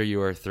 I'm sure you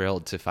were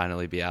thrilled to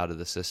finally be out of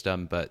the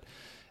system, but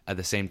at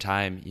the same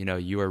time,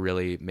 you were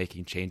really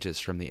making changes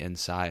from the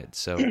inside.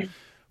 So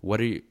what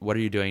are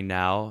you doing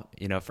now?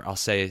 I'll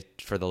say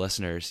for the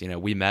listeners,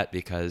 we met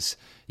because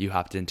you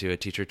hopped into a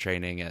teacher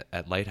training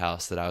at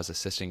Lighthouse that I was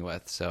assisting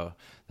with. So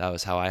that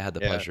was how I had the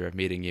pleasure of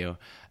meeting you.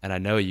 And I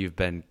know you've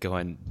been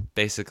going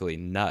basically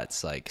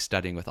nuts, like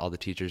studying with all the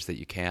teachers that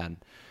you can.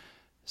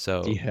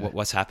 So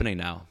what's happening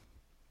now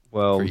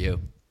for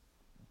you?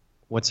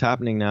 What's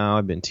happening now,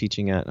 I've been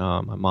teaching at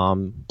my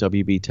mom,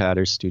 WB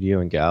Tatter Studio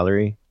and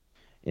Gallery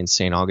in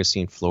St.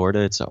 Augustine,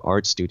 Florida. It's an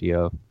art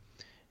studio.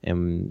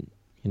 And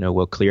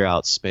we'll clear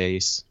out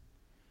space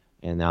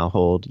and I'll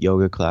hold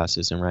yoga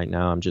classes. And right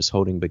now I'm just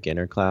holding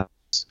beginner class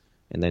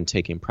and then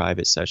taking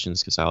private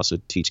sessions because I also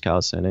teach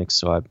calisthenics.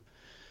 So I've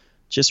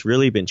just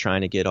really been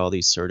trying to get all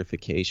these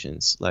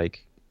certifications.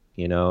 Like,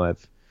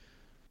 I've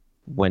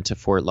went to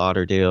Fort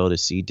Lauderdale to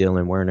see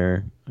Dylan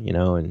Werner,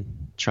 and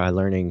try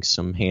learning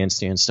some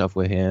handstand stuff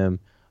with him.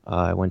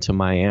 I went to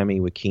Miami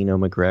with Keno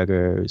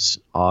McGregor. It was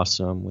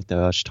awesome with the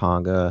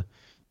Ashtanga.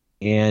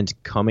 And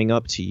coming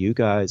up to you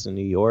guys in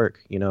New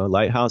York,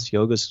 Lighthouse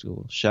Yoga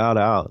School, shout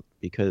out,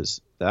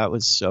 because that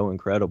was so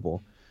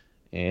incredible.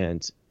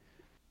 And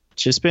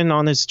just been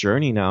on this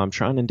journey now. I'm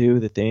trying to do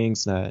the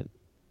things that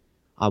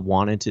I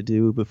wanted to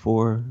do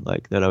before,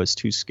 like that I was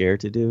too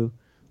scared to do,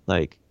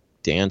 like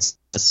dance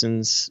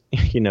lessons,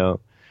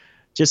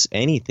 just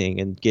anything,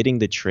 and getting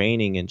the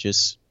training and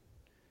just,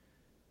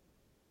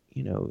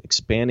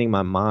 expanding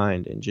my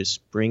mind and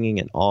just bringing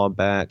it all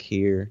back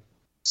here.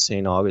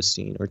 St.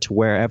 Augustine or to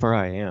wherever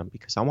I am,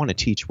 because I want to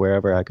teach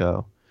wherever I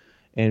go,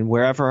 and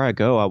wherever I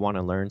go I want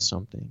to learn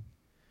something,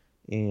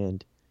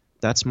 and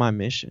that's my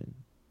mission.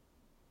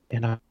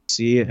 And I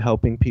see it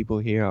helping people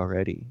here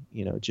already.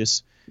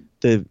 Just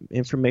the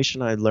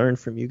information I learned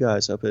from you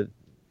guys up at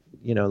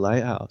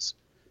Lighthouse,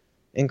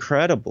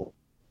 incredible.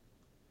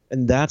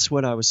 And that's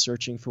what I was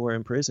searching for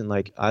in prison.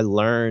 Like, I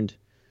learned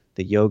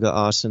the yoga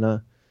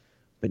asana,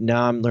 but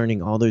now I'm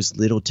learning all those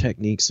little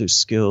techniques, those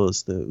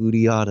skills, the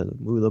Uddiyana, the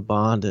Mula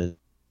Bandha,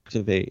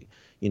 activate,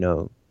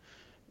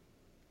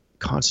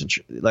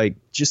 concentrate, like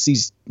just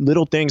these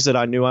little things that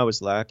I knew I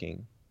was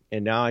lacking.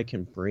 And now I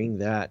can bring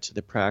that to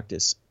the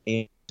practice.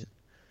 And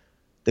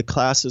the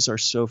classes are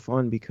so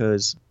fun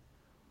because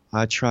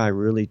I try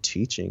really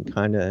teaching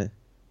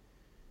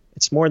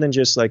it's more than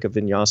just like a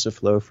vinyasa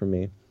flow for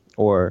me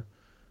or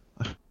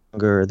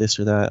this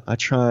or that. I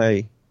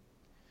try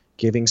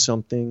giving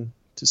something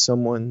to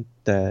someone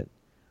that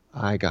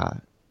I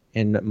got,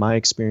 and my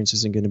experience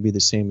isn't going to be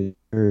the same as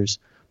yours,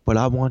 but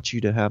I want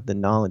you to have the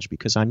knowledge,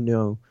 because I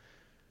know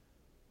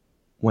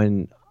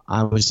when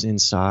I was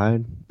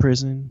inside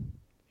prison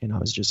and I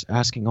was just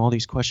asking all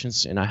these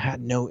questions and I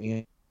had no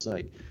answers,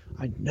 like,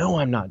 I know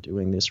I'm not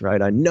doing this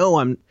right. I know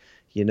I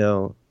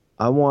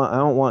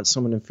don't want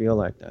someone to feel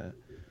like that.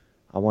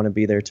 I want to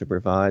be there to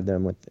provide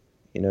them with,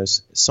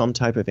 some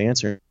type of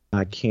answer.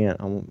 I can't.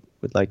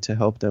 Would like to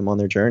help them on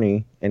their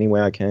journey any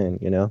way I can,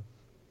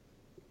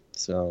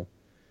 So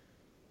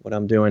what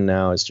I'm doing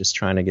now is just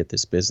trying to get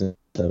this business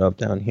set up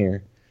down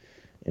here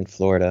in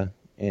Florida.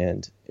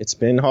 And it's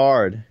been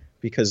hard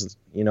because,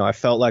 I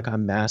felt like I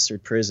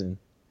mastered prison.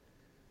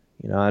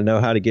 I know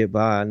how to get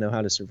by. I know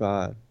how to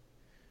survive.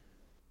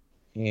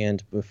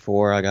 And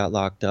before I got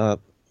locked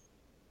up,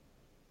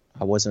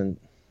 I wasn't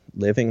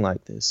living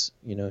like this,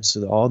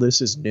 so all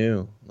this is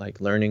new,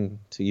 like learning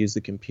to use the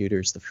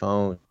computers, the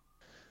phone,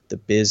 the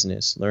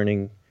business,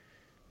 learning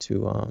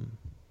to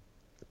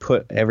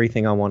put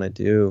everything I want to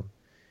do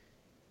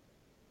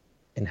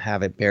and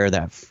have it bear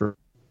that fruit,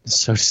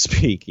 so to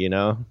speak,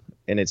 and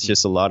it's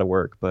just a lot of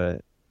work,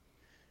 but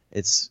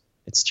it's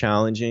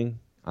challenging.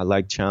 I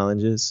like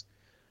challenges,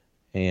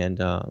 and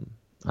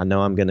I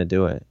know I'm going to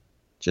do it.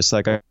 Just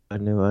like I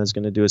knew I was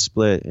going to do a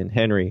split. And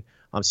Henry,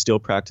 I'm still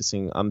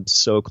practicing. I'm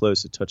so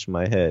close to touching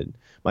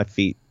my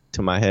feet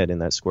to my head in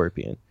that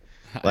scorpion.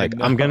 Like,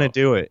 I'm going to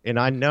do it. And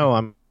I know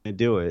I'm going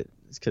to do it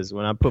because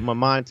when I put my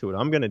mind to it,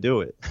 I'm going to do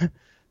it.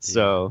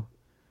 So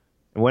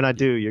when I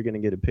do, you're going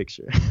to get a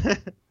picture.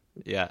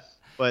 Yeah.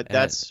 But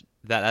that's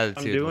that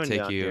attitude will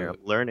take you. There. I'm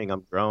learning.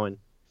 I'm growing.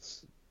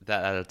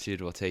 That attitude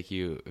will take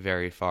you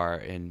very far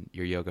in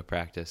your yoga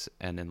practice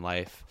and in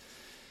life.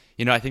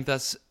 I think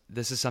this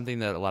is something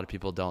that a lot of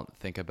people don't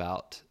think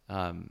about,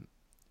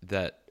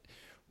 that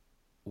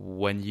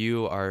when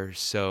you are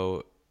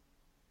so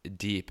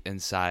deep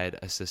inside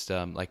a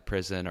system like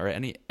prison or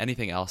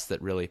anything else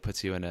that really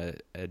puts you in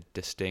a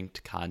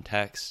distinct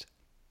context,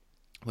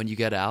 when you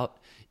get out,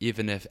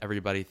 even if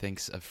everybody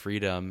thinks of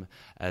freedom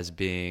as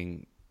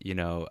being,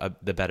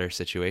 the better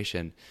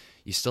situation,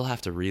 you still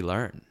have to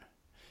relearn.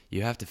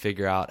 You have to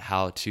figure out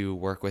how to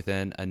work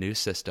within a new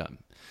system.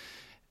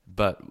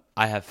 But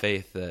I have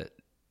faith that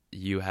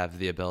you have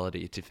the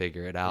ability to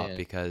figure it out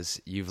because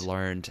you've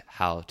learned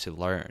how to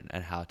learn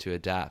and how to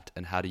adapt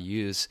and how to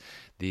use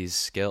these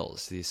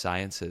skills, these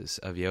sciences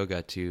of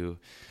yoga to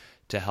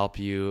help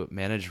you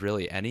manage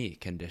really any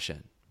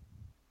condition.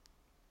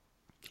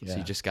 So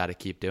you just got to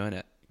keep doing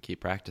it, keep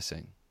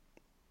practicing.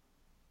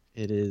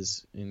 It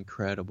is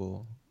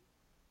incredible.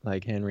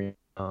 Like, Henry,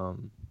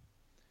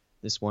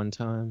 this one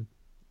time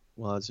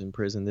while I was in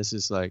prison, this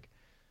is like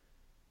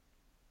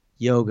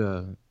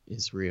Yoga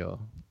is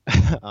real.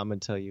 I'm gonna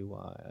tell you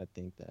why I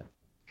think that.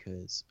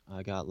 Because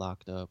I got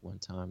locked up one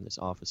time. This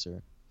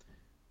officer,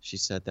 she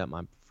said that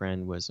my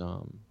friend was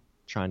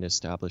trying to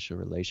establish a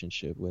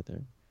relationship with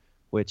her,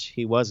 which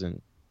he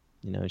wasn't.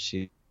 You know,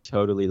 she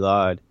totally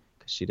lied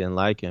because she didn't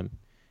like him.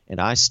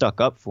 And I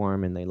stuck up for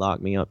him, and they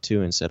locked me up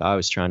too and said I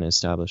was trying to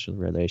establish a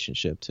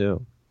relationship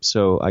too.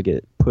 So I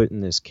get put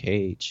in this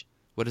cage.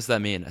 What does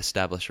that mean?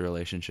 Establish a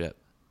relationship?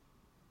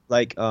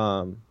 Like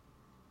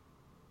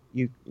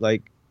you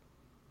like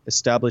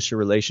establish a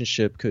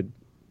relationship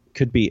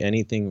could be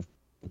anything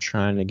from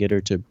trying to get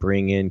her to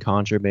bring in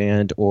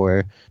contraband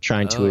or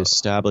trying to Oh,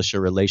 establish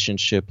a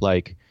relationship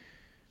like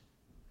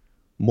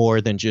more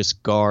than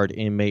just guard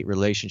inmate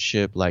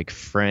relationship, like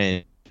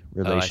friend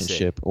oh, I see.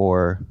 relationship,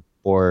 or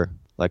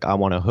like I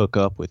want to hook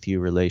up with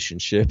you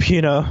relationship,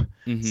 you know.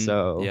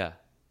 So Yeah.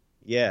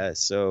 yeah,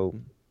 so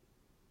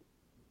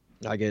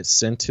I get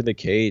sent to the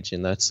cage,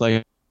 and that's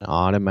like an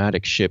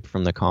automatic ship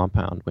from the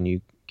compound. When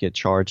you get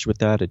charged with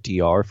that, a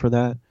DR for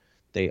that,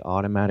 they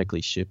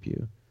automatically ship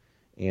you.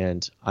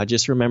 And I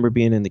just remember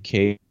being in the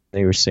cage.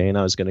 They were saying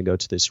I was going to go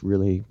to this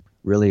really,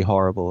 really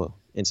horrible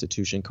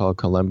institution called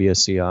Columbia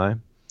CI,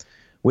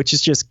 which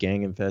is just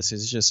gang infested.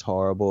 It's just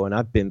horrible. And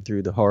I've been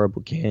through the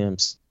horrible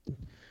camps.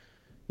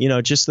 You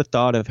know, just the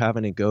thought of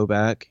having to go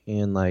back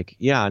and like,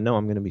 yeah, I know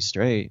I'm going to be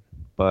straight,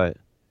 but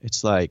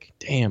it's like,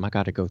 damn, I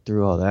got to go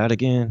through all that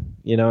again.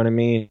 You know what I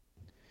mean?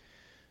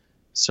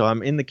 So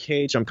I'm in the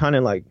cage. I'm kind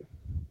of like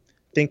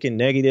thinking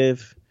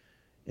negative,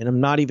 and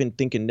I'm not even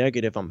thinking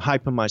negative. I'm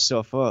hyping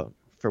myself up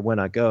for when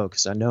I go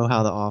because I know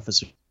how the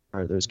officers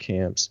are at those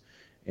camps,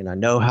 and I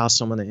know how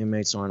some of the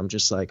inmates are. And I'm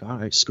just like, all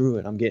right, screw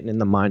it. I'm getting in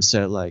the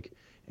mindset like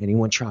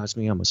anyone tries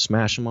me, I'm gonna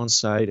smash them on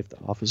sight. If the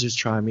officers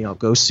try me, I'll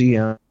go see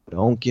them.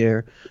 Don't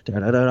care. Da,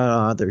 da, da,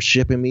 da. They're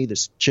shipping me.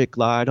 This chick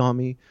lied on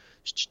me.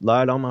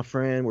 Lied on my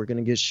friend. We're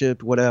gonna get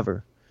shipped.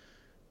 Whatever.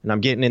 And I'm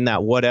getting in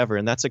that whatever.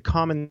 And that's a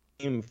common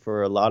theme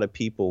for a lot of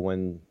people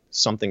when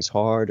something's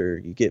hard or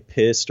you get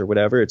pissed or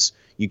whatever. It's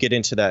you get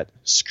into that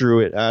screw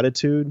it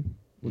attitude,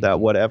 that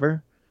Hmm.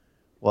 whatever.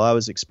 Well, I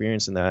was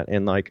experiencing that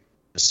in like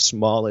the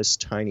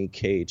smallest tiny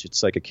cage.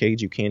 It's like a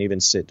cage you can't even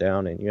sit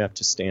down in. You have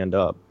to stand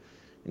up.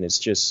 And it's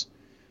just,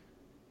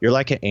 you're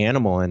like an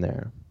animal in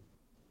there.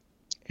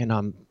 And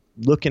I'm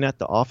looking at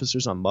the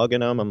officers, I'm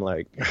mugging them. I'm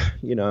like,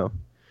 you know,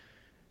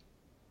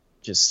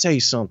 just say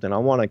something. I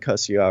want to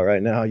cuss you out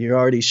right now. You're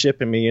already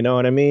shipping me, you know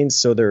what I mean?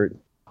 So they're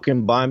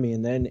walking by me,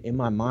 and then in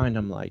my mind,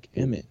 I'm like,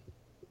 Emmett,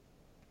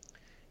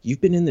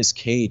 you've been in this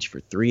cage for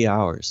 3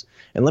 hours.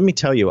 And let me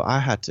tell you, I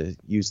had to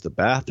use the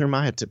bathroom.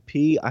 I had to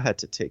pee. I had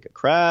to take a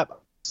crap. I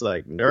was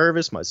like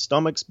nervous. My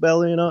stomach's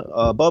bellying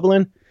up,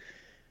 bubbling.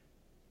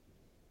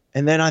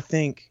 And then I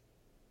think,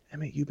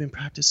 Emmett, you've been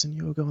practicing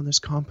yoga on this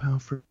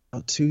compound for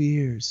about 2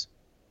 years.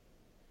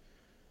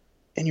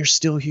 And you're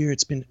still here.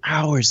 It's been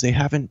hours. They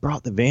haven't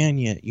brought the van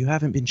yet. You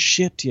haven't been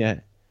shipped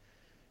yet.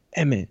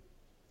 Emmett,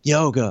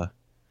 yoga.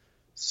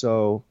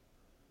 So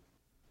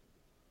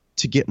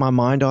to get my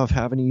mind off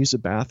having to use a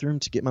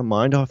bathroom, to get my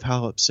mind off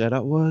how upset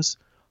I was,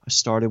 I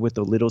started with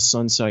a little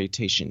sun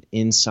salutation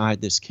inside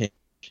this cage,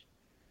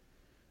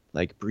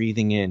 like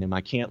breathing in. And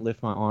I can't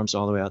lift my arms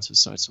all the way out to the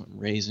side, so I'm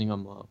raising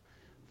them up,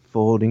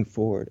 folding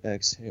forward,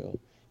 exhale,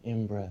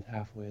 in breath,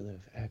 halfway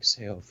lift,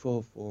 exhale,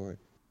 full forward.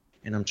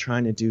 And I'm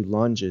trying to do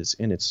lunges,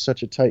 and it's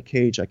such a tight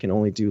cage, I can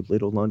only do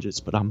little lunges,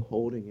 but I'm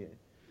holding it.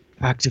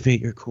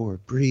 Activate your core,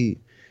 breathe.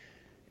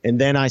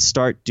 And then I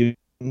start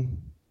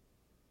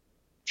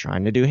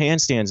trying to do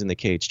handstands in the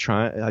cage.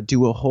 I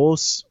do a whole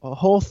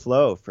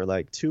flow for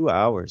like 2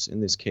 hours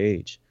in this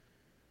cage.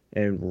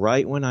 And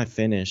right when I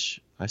finish,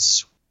 I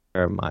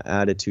swear my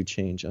attitude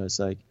changed. I was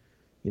like,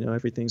 you know,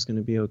 everything's going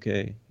to be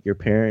okay. Your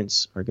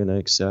parents are going to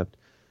accept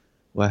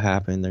what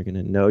happened. They're going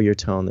to know you're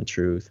telling the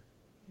truth.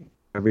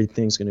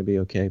 Everything's going to be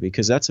okay,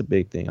 because that's a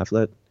big thing. I've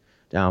let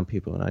down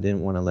people, and I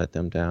didn't want to let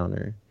them down,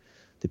 or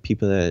the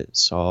people that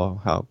saw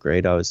how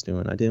great I was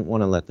doing. I didn't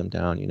want to let them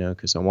down, you know,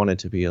 because I wanted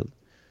to be I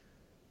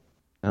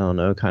don't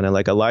know, kind of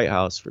like a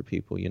lighthouse for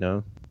people, you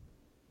know.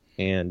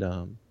 And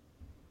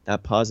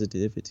that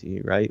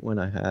positivity, right when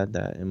I had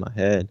that in my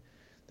head,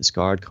 this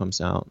guard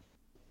comes out,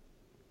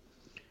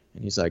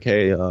 and he's like,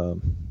 hey, the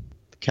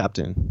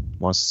captain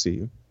wants to see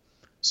you.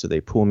 So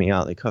they pull me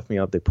out, they cuff me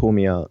up, they pull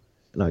me out,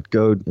 and I'd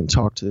go and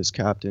talk to this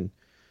captain.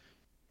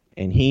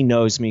 And he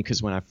knows me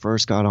because when I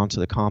first got onto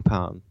the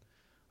compound,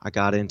 I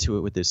got into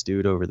it with this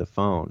dude over the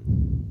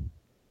phone.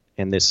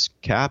 And this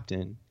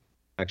captain,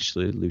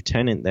 actually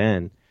lieutenant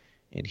then,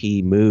 and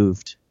he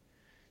moved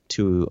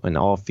to an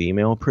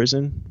all-female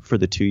prison for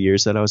the 2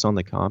 years that I was on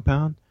the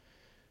compound.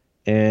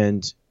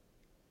 And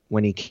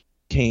when he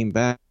came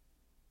back,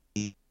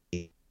 he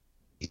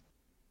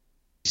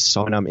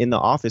saw, and I'm in the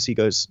office, he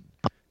goes,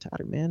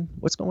 Tatter, man,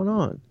 what's going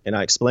on? And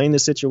I explained the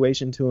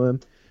situation to him,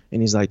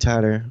 and he's like,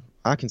 Tatter,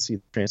 I can see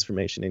the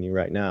transformation in you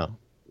right now.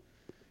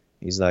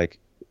 He's like,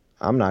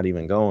 I'm not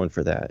even going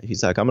for that.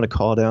 He's like, I'm going to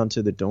call down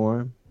to the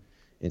dorm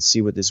and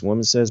see what this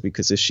woman says,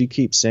 because if she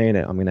keeps saying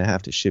it, I'm going to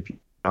have to ship you.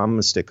 I'm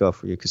going to stick up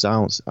for you because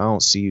I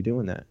don't see you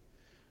doing that.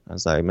 I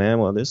was like, man,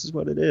 well, this is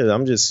what it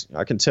is.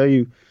 I can tell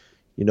you,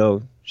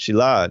 she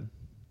lied,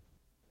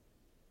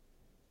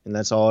 and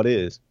that's all it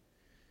is.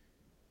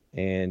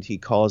 And he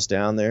calls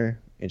down there,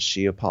 and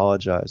she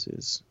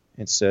apologizes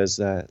and says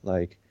that,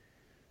 like,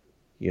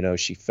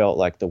 she felt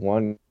like the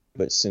one,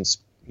 but since,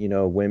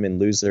 women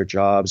lose their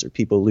jobs or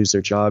people lose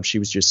their jobs, she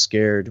was just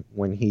scared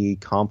when he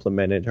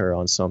complimented her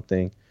on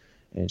something,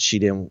 and she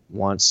didn't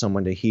want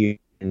someone to hear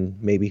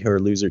and maybe her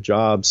lose her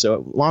job.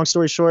 So long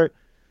story short,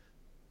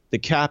 the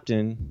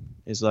captain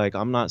is like,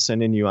 I'm not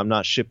sending you, I'm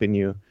not shipping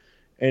you.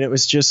 And it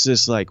was just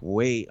this like,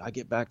 wait, I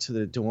get back to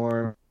the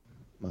dorm.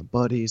 My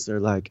buddies, they're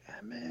like,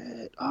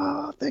 Emmett,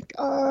 oh, thank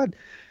God.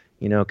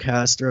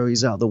 Castro,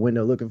 he's out the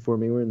window looking for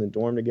me. We're in the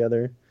dorm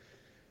together.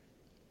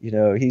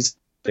 He's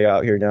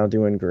out here now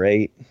doing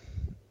great.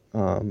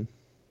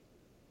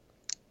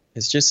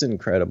 It's just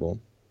incredible.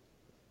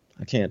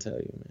 I can't tell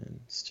you, man.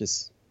 It's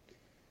just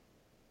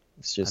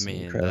I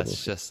mean, incredible.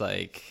 That's just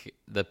like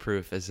the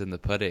proof is in the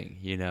pudding,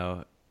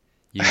 You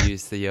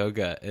use the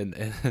yoga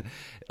and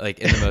like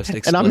in the most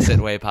explicit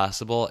way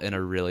possible in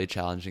a really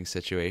challenging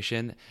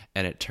situation,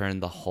 and it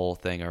turned the whole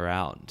thing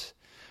around.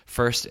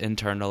 First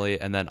internally,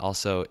 and then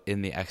also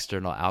in the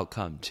external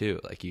outcome too.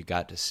 Like you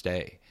got to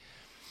stay.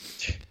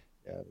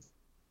 Yeah, it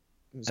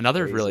was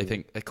Another crazy.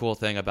 really a cool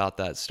thing about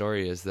that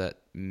story is that,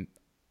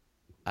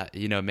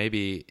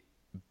 maybe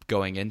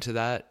going into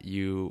that,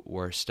 you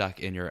were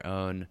stuck in your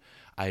own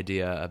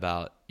idea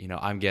about,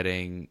 I'm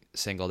getting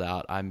singled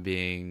out, I'm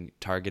being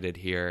targeted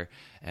here,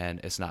 and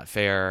it's not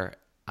fair.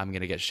 I'm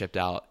going to get shipped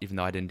out even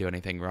though I didn't do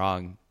anything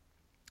wrong.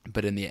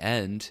 But in the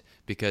end,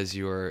 because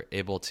you were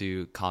able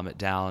to calm it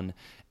down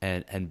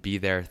and be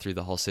there through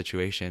the whole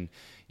situation,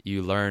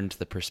 you learned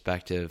the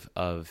perspective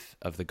of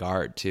the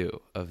guard too,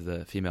 of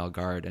the female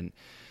guard. And,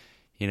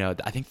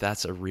 I think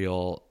that's a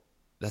real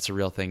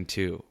thing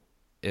too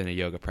in a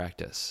yoga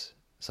practice.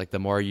 It's like the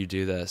more you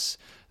do this,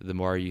 the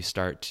more you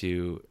start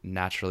to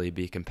naturally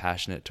be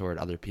compassionate toward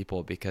other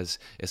people, because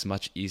it's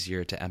much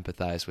easier to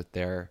empathize with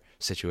their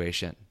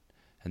situation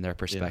and their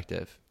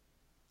perspective.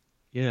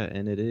 Yeah,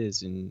 and it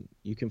is. And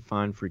you can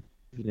find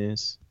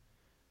forgiveness.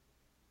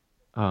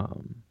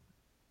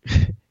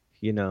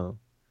 You know,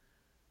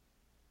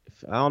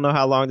 I don't know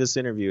how long this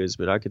interview is,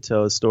 but I could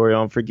tell a story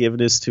on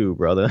forgiveness too,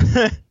 brother.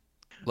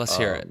 Let's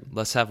hear it.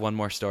 Let's have one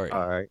more story.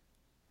 All right.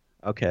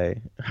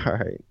 Okay. All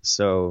right.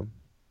 So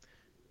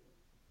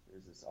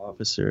there's this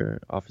Officer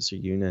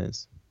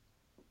Yunus,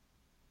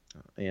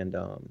 and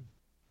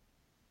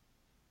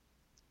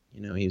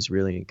he was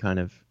really kind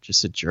of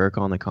just a jerk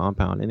on the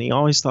compound, and he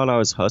always thought I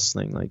was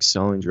hustling, like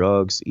selling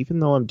drugs, even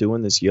though I'm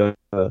doing this yoga,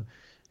 and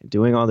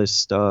doing all this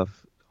stuff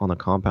on the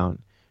compound.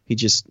 He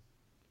just,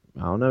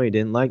 I don't know, he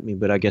didn't like me,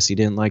 but I guess he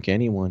didn't like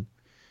anyone.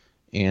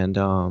 And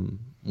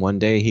one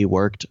day he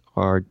worked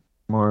our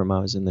dorm. I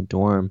was in the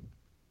dorm,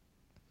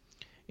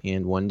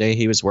 and one day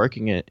he was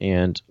working it,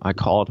 and I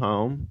called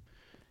home.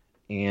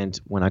 And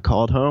when I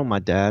called home, my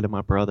dad and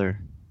my brother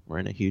were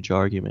in a huge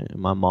argument, and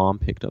my mom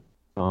picked up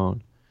the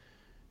phone,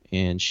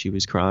 and she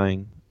was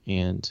crying.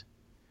 And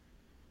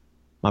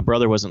my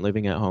brother wasn't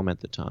living at home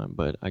at the time,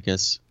 but I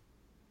guess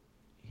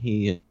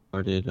he had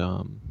started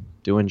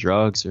doing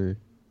drugs,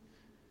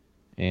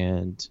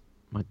 and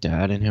my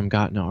dad and him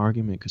got in an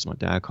argument because my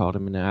dad called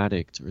him an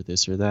addict or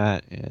this or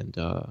that. And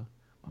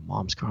my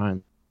mom's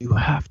crying, you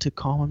have to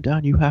calm him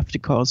down. You have to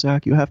call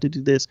Zach. You have to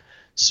do this.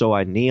 So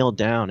I kneeled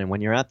down, and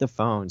when you're at the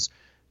phones,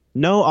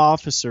 no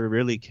officer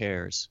really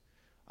cares.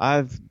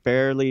 I've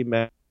barely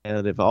met,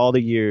 out of all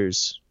the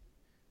years,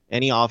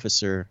 any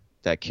officer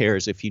that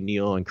cares if you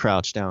kneel and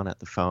crouch down at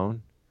the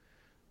phone.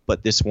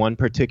 But this one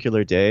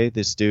particular day,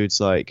 this dude's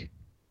like,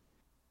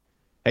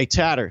 hey,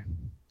 Tatter,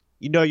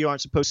 you know you aren't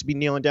supposed to be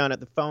kneeling down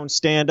at the phone.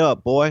 Stand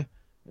up, boy.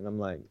 And I'm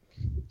like,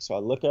 so I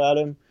look at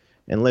him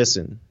and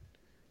listen.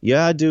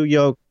 Yeah, I do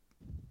yoga,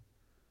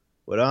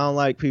 but I don't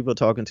like people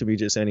talking to me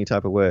just any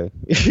type of way,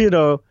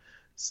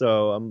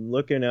 So I'm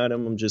looking at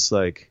him. I'm just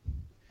like,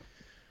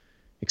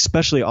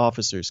 especially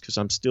officers, because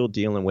I'm still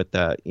dealing with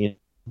that.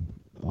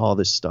 All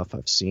this stuff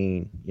I've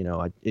seen,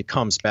 it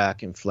comes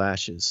back in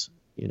flashes,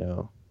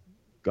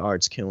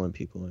 guards killing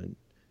people and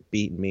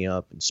beating me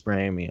up and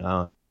spraying me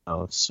out.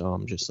 So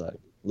I'm just like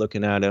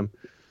looking at him.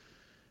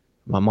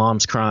 My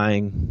mom's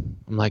crying.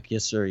 I'm like,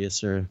 yes, sir. Yes,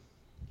 sir.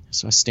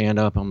 So I stand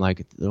up. I'm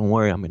like, don't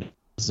worry. I'm going to call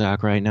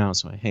Zach right now.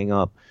 So I hang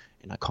up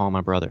and I call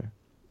my brother.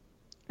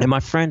 And my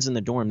friends in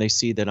the dorm, they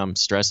see that I'm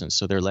stressing,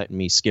 so they're letting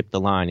me skip the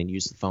line and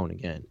use the phone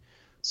again.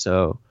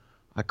 So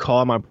I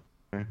call my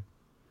brother.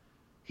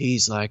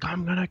 He's like,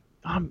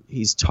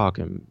 he's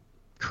talking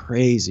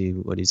crazy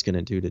what he's going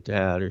to do to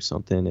dad or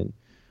something. And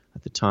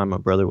at the time, my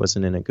brother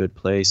wasn't in a good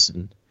place.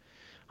 And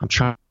I'm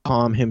trying to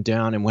calm him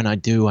down. And when I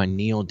do, I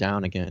kneel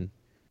down again.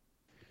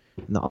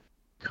 And the officer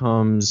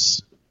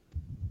comes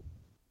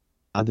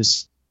out of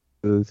this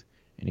booth,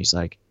 and he's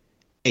like,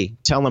 hey,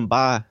 tell him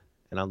bye.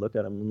 And I look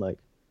at him, I'm like,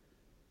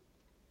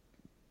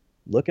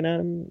 looking at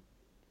him,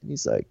 and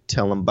he's like,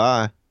 tell him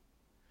bye.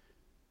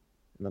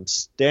 And I'm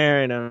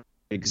staring at him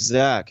like,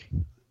 Zach,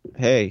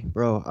 hey,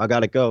 bro, I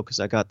gotta go because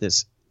I got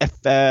this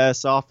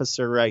F-ass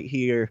officer right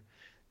here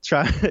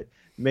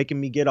making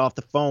me get off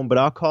the phone, but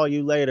I'll call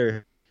you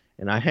later.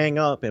 And I hang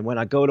up, and when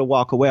I go to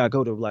walk away, I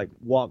go to like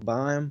walk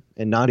by him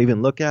and not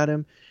even look at him.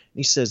 And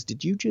he says,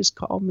 "Did you just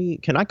call me?"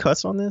 Can I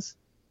cuss on this?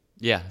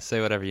 Yeah, say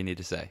whatever you need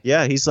to say.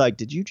 Yeah, he's like,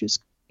 "Did you just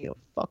call me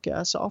a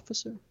fuck-ass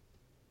officer?"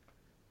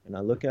 And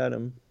I look at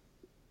him,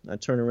 I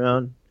turn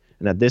around,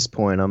 and at this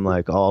point, I'm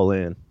like all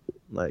in.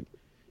 Like,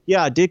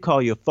 yeah, I did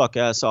call you a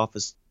fuck-ass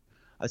officer.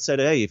 I said,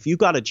 "Hey, if you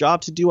got a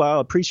job to do,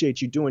 I'll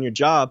appreciate you doing your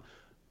job.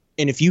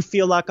 And if you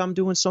feel like I'm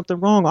doing something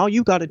wrong, all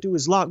you got to do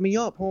is lock me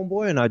up,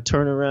 homeboy." And I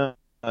turn around,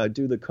 I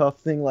do the cuff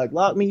thing, like,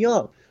 lock me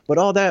up. But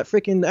all that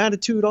freaking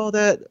attitude, all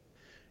that.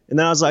 And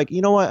then I was like,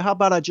 you know what? How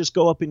about I just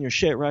go up in your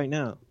shit right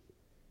now?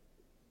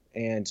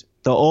 And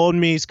the old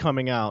me's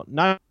coming out.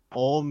 Not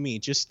old me,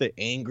 just the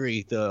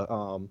angry,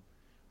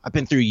 I've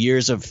been through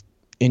years of,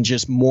 and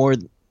just more,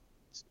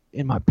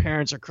 and my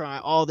parents are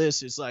crying. All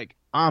this is like,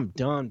 I'm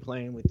done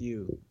playing with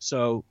you.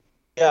 So,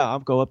 yeah, I'll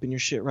go up in your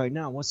shit right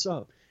now. What's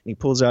up? And he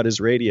pulls out his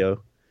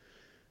radio.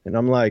 And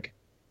I'm like,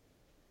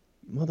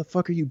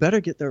 motherfucker, you better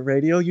get the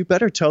radio. You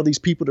better tell these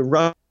people to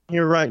run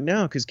here right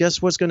now, because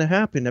guess what's going to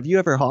happen? Have you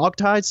ever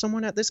hogtied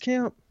someone at this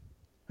camp?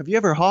 Have you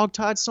ever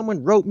hogtied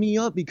someone? Rope me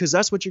up, because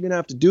that's what you're going to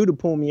have to do to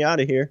pull me out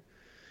of here.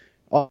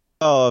 All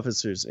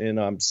officers. And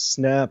I'm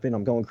snapping.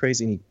 I'm going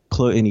crazy.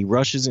 And he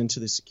rushes into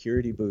the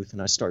security booth,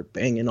 and I start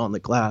banging on the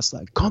glass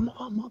like, come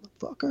on,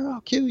 motherfucker,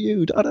 I'll kill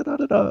you. Da, da, da,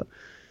 da, da.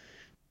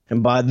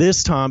 And by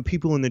this time,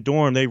 people in the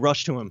dorm, they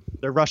rush to him.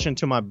 They're rushing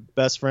to my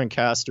best friend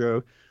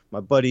Castro,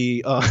 my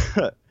buddy,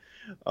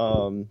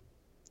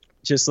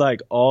 just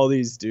like all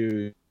these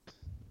dudes,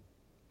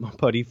 my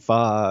buddy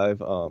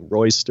Five,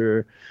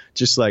 Royster,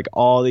 just like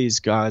all these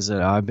guys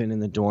that I've been in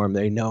the dorm.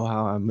 They know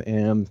how I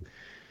am.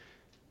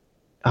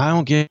 I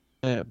don't get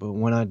it, but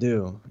when I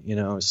do,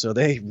 so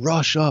they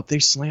rush up, they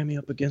slam me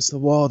up against the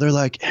wall. They're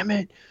like,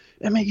 Emmett,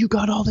 you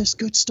got all this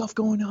good stuff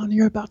going on.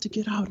 You're about to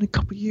get out in a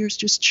couple years.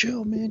 Just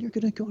chill, man. You're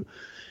going to go.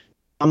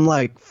 I'm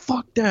like,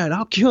 fuck that.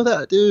 I'll kill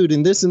that dude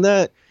and this and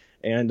that.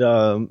 And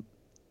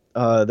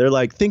they're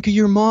like, think of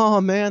your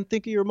mom, man.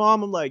 Think of your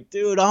mom. I'm like,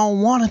 dude, I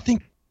don't want to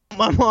think of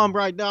my mom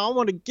right now. I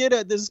want to get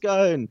at this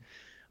guy. And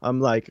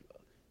I'm like,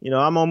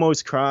 I'm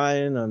almost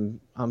crying.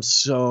 I'm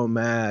so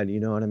mad.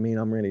 You know what I mean?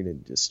 I'm ready to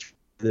destroy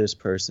this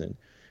person.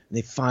 And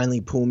they finally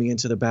pull me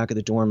into the back of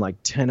the dorm, like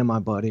 10 of my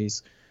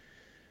buddies.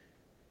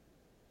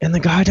 And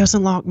the guy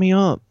doesn't lock me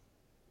up.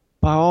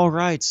 By all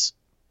rights,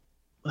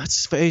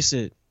 let's face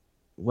it,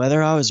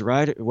 whether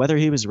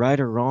he was right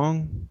or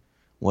wrong,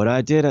 what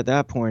I did at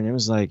that point, it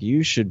was like,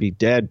 you should be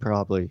dead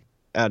probably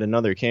at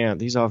another camp.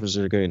 These officers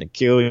are going to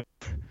kill you.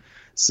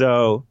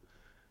 So,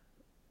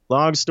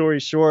 long story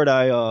short,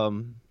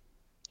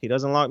 he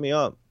doesn't lock me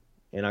up.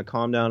 And I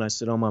calm down. I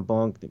sit on my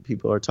bunk. The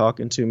people are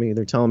talking to me.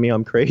 They're telling me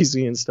I'm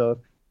crazy and stuff.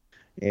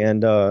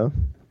 And, I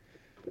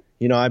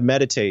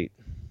meditate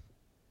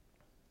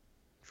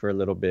for a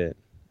little bit.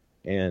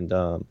 And,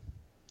 I'm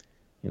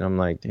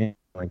like, damn,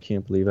 I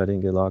can't believe I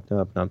didn't get locked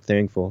up. And I'm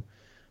thankful.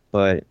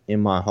 But in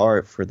my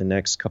heart, for the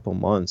next couple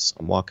months,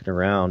 I'm walking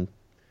around.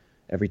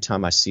 Every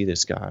time I see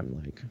this guy,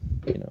 I'm like,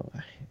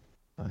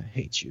 I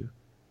hate you.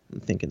 I'm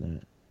thinking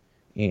that.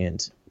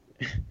 And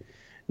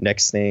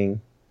next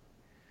thing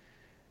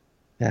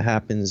that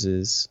happens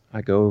is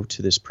I go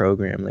to this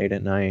program late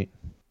at night.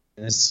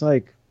 And it's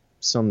like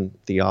some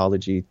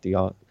theology,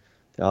 I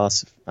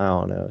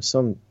don't know,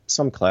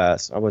 some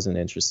class. I wasn't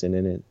interested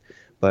in it.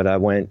 But I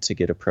went to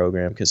get a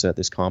program because at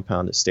this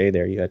compound to stay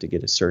there, you had to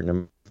get a certain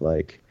amount of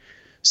like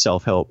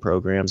self-help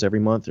programs every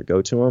month or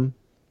go to them.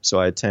 So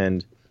I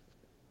attend.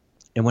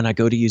 And when I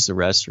go to use the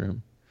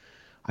restroom,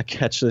 I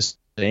catch this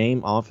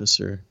same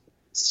officer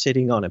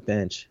sitting on a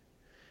bench.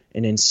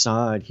 And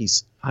inside,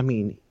 he's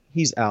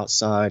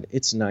outside.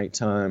 It's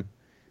nighttime.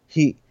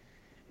 He's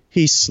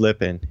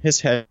slipping.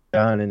 His head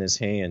down in his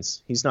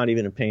hands. He's not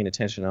even paying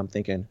attention. I'm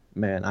thinking,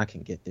 man, I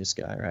can get this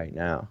guy right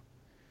now.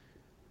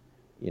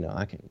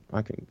 I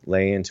can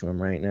lay into him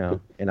right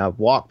now. And I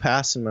walk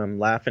past him. I'm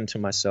laughing to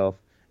myself.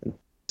 And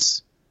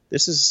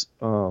this is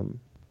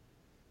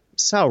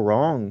how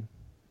wrong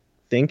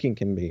thinking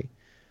can be.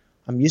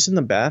 I'm using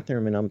the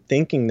bathroom and I'm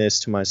thinking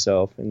this to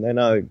myself. And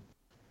then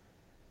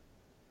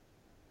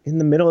in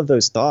the middle of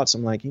those thoughts,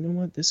 I'm like, you know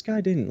what? This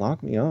guy didn't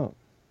lock me up.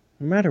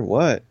 No matter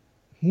what,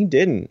 he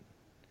didn't.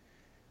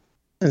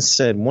 And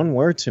said one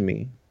word to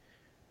me.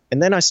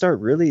 And then I start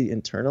really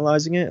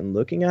internalizing it and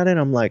looking at it.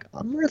 I'm like,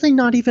 I'm really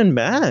not even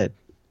mad.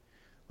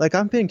 Like,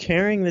 I've been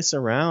carrying this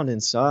around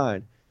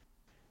inside.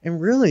 And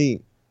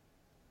really,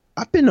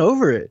 I've been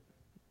over it.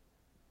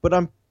 But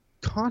I'm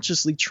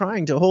consciously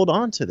trying to hold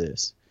on to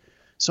this.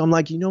 So I'm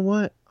like, you know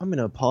what? I'm going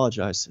to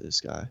apologize to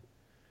this guy.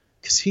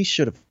 Because he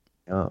should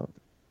have...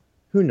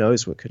 who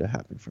knows what could have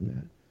happened from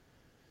that.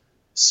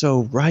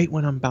 So right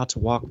when I'm about to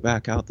walk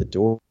back out the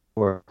door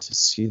to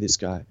see this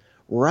guy,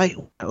 right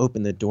when I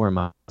open the door,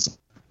 I was like,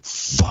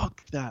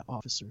 fuck that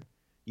officer,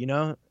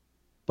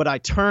 But I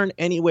turn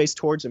anyways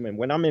towards him, and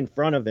when I'm in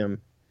front of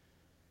him,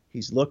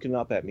 he's looking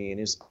up at me, and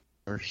his eyes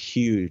are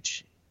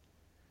huge.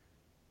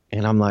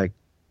 And I'm like,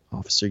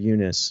 Officer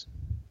Eunice,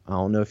 I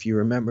don't know if you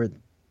remember a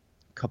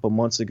couple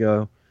months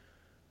ago,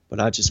 but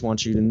I just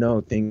want you to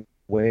know things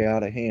are way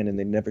out of hand and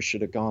they never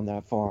should have gone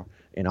that far.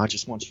 And I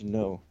just want you to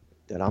know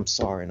that I'm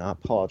sorry and I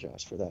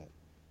apologize for that.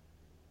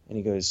 And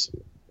he goes,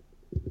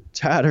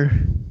 Tatter,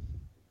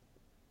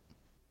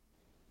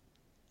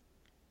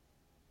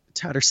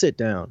 sit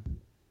down.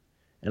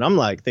 And I'm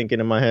like thinking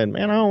in my head,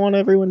 man, I don't want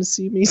everyone to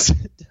see me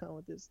sit down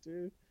with this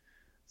dude.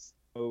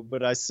 So,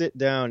 but I sit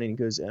down and he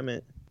goes,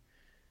 Emmett,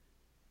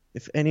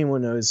 if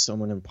anyone owes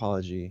someone an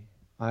apology,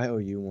 I owe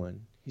you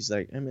one. He's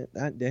like, Emmett,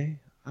 that day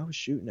I was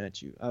shooting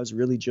at you. I was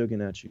really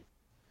jugging at you.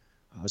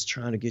 I was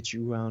trying to get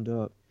you wound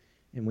up.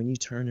 And when you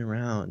turned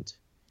around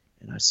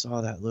and I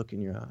saw that look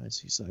in your eyes,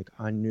 he's like,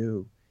 I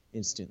knew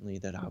instantly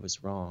that I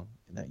was wrong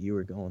and that you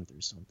were going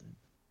through something.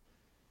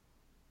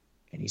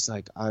 And he's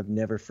like, I've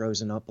never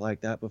frozen up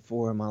like that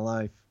before in my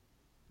life.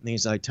 And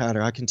he's like,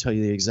 Tatter, I can tell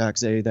you the exact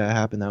day that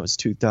happened. That was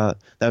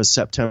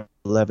September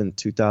 11th,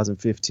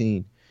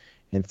 2015.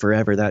 And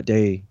forever that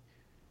day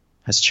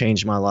has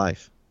changed my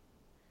life.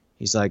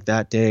 He's like,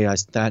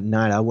 that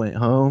night I went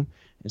home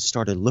and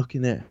started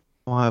looking at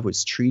how I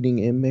was treating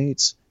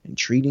inmates and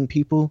treating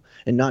people,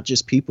 and not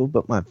just people,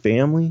 but my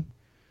family.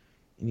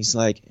 And he's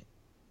like,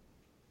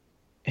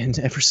 and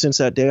ever since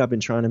that day, I've been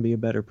trying to be a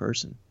better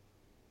person.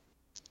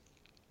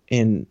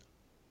 And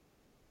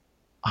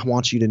I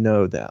want you to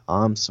know that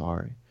I'm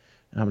sorry.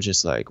 And I'm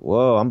just like,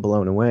 whoa, I'm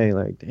blown away.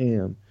 Like,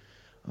 damn.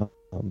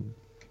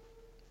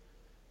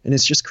 And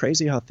it's just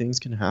crazy how things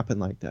can happen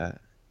like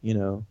that. You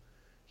know,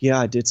 yeah,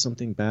 I did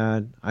something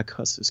bad. I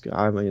cussed this guy.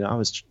 I mean, I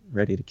was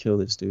ready to kill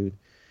this dude.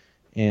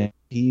 And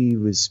he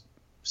was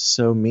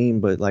so mean,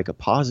 but like a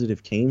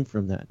positive came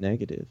from that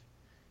negative.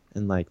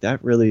 And like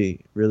that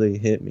really, really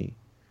hit me.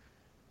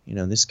 You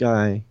know, this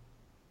guy,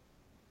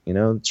 you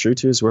know, true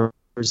to his word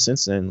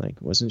since then,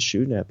 like wasn't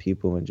shooting at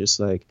people, and just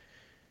like,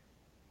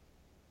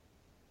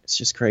 it's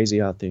just crazy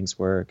how things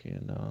work.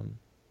 And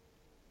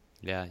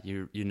yeah,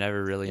 you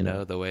never really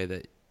know the way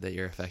that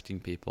you're affecting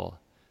people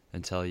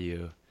until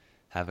you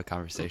have a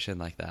conversation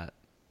like that.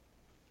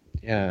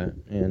 Yeah,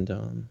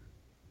 and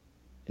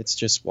it's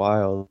just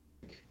wild.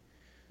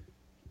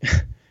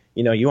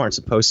 You know, you aren't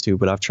supposed to,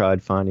 but I've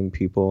tried finding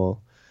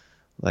people,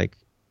 like,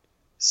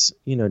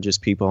 you know,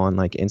 just people on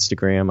like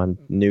Instagram. I'm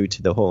new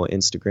to the whole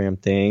Instagram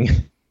thing.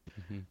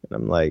 Mm-hmm. And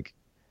I'm like,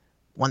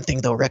 one thing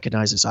they'll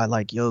recognize is I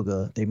like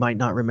yoga. They might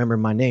not remember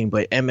my name,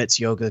 but Emmett's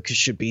yoga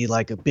should be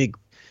like a big.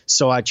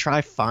 So I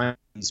try finding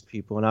these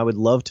people, and I would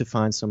love to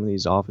find some of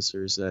these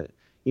officers that,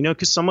 you know,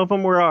 because some of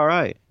them were all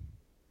right,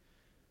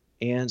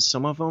 and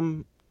some of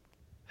them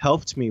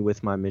helped me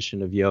with my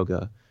mission of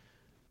yoga.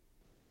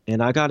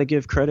 And I got to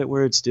give credit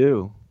where it's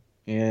due.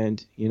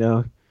 And, you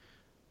know,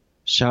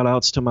 shout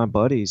outs to my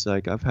buddies.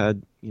 Like, I've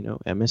had, you know,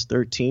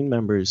 MS-13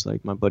 members,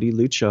 like my buddy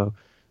Lucho,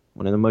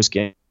 one of the most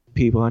gang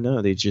people I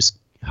know. They just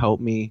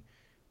helped me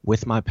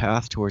with my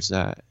path towards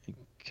that.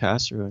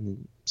 Castro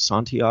and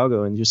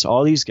Santiago and just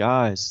all these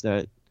guys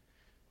that,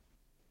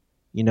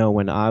 you know,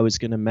 when I was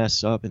going to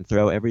mess up and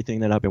throw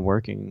everything that I've been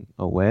working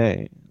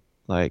away,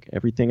 like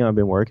everything I've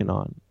been working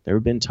on, there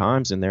have been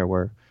times in there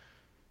where,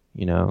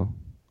 you know,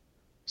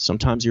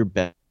 sometimes your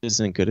best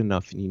isn't good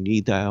enough and you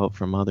need that help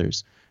from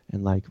others.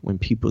 And like when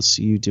people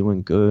see you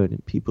doing good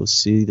and people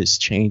see this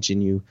change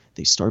in you,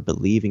 they start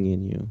believing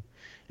in you.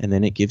 And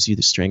then it gives you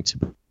the strength to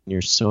believe in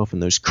yourself in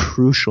those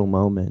crucial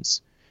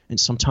moments. And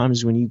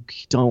sometimes when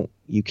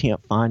you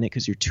can't find it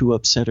because you're too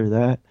upset or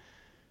that,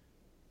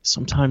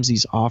 sometimes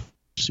these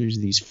officers,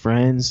 these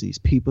friends, these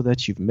people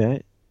that you've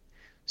met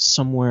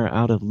somewhere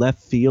out of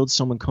left field,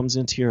 someone comes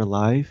into your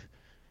life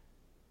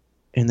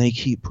and they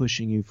keep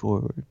pushing you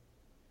forward.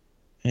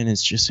 And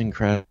it's just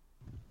incredible.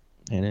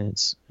 And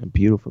it's a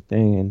beautiful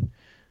thing. And,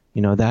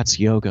 you know, that's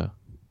yoga.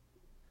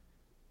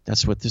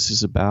 That's what this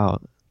is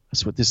about.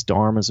 That's what this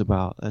Dharma is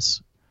about.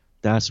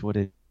 That's what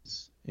it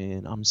is.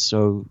 And I'm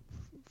so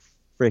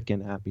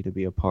freaking happy to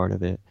be a part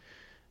of it.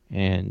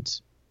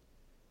 And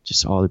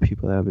just all the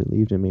people that have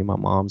believed in me. My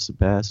mom's the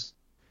best.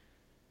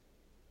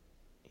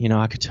 You know,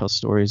 I could tell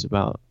stories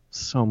about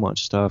so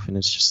much stuff. And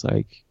it's just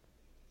like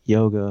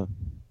yoga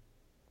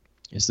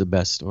is the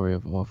best story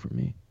of all for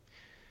me.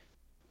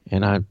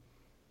 And I'm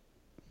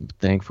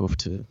thankful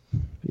to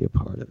be a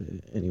part of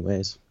it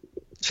anyways.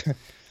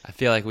 I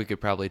feel like we could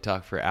probably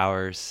talk for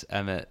hours,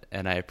 Emmett,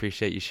 and I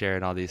appreciate you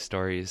sharing all these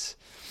stories.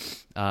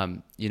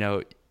 You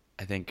know,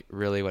 I think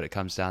really what it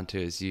comes down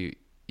to is you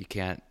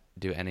can't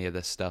do any of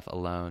this stuff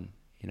alone,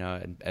 you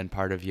know, and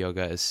part of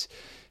yoga is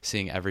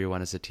seeing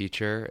everyone as a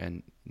teacher,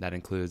 and that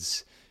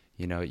includes,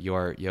 you know,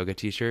 your yoga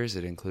teachers,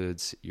 it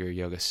includes your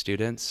yoga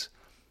students,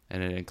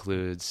 and it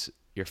includes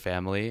your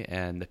family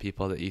and the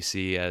people that you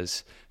see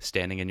as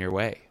standing in your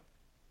way.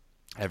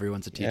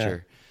 Everyone's a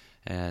teacher.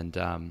 Yeah. And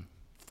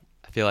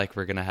I feel like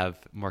we're going to have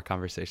more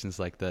conversations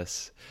like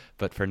this.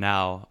 But for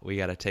now, we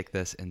got to take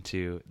this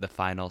into the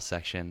final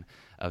section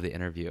of the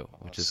interview,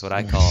 which is what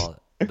I call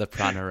the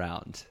prana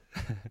round.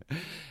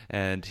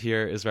 And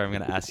here is where I'm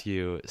going to ask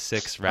you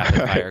 6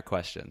 rapid fire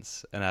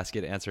questions and ask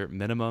you to answer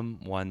minimum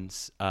one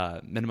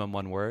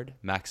word,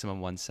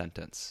 maximum 1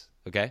 sentence.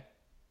 Okay?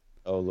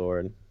 Oh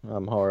Lord,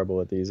 I'm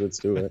horrible at these. Let's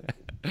do it.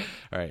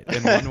 All right.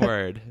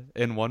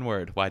 In one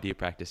word, why do you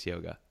practice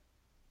yoga?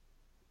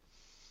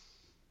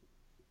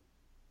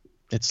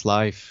 It's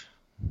life.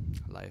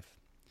 Life.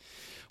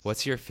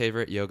 What's your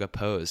favorite yoga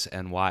pose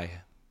and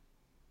why?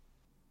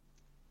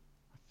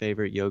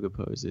 Favorite yoga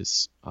pose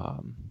is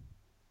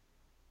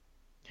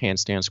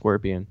handstand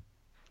scorpion,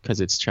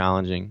 because it's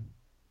challenging,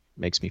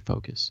 makes me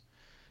focus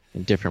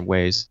in different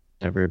ways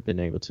never been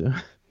able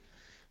to.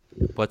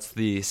 What's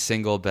the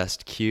single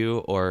best cue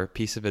or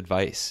piece of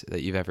advice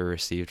that you've ever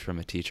received from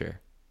a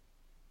teacher?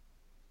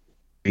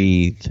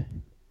 Breathe.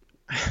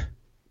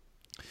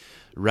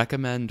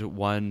 Recommend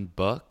one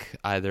book,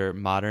 either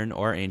modern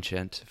or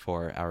ancient,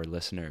 for our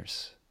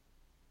listeners.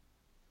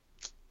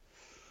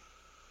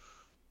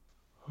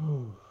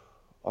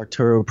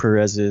 Arturo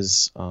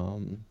Perez's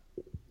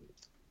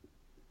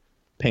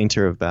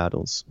Painter of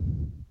Battles.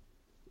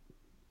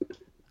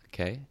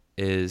 Okay.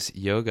 Is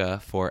yoga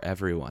for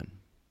everyone?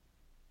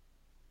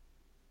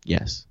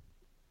 Yes,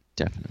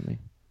 definitely.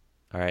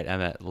 All right,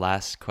 Emmett,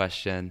 last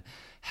question.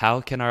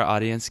 How can our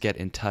audience get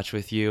in touch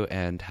with you,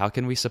 and how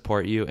can we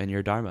support you in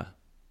your Dharma?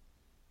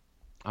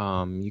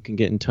 You can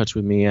get in touch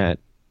with me at,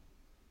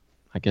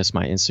 I guess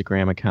my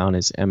Instagram account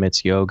is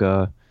Emmett's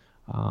Yoga.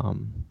 I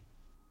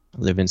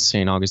live in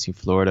St. Augustine,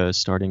 Florida,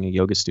 starting a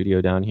yoga studio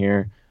down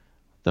here.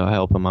 The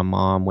help of my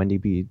mom, Wendy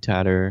B.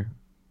 Tatter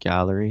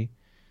Gallery.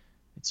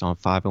 It's on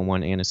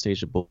 501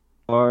 Anastasia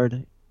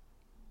Boulevard.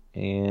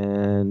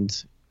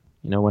 And,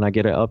 when I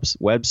get a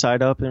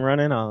website up and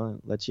running, I'll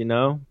let you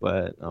know.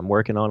 But I'm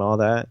working on all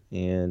that.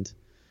 And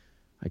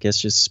I guess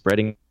just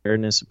spreading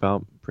awareness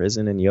about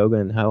prison and yoga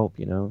and help,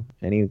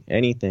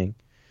 anything.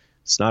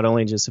 It's not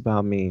only just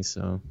about me,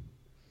 so.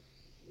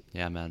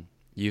 Yeah, man.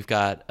 You've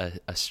got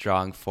a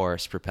strong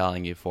force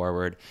propelling you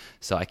forward.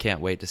 So I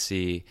can't wait to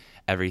see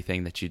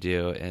everything that you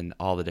do and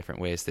all the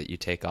different ways that you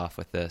take off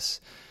with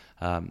this.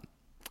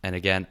 And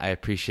again, I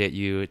appreciate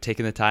you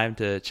taking the time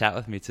to chat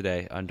with me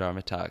today on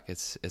Dharma Talk.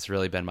 It's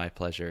really been my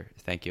pleasure.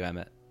 Thank you,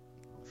 Emmett.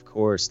 Of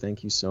course.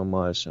 Thank you so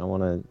much. I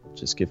want to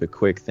just give a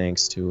quick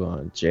thanks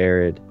to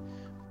Jared,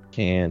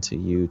 to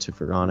you, to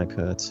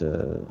Veronica,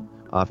 to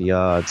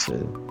Aviad,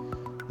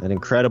 to an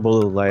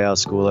incredible layout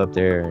school up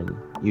there, and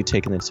you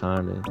taking the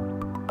time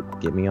to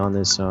get me on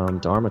this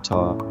Dharma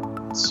Talk.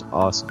 It's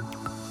awesome.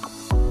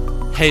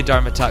 Hey,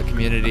 Dharma Talk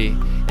community.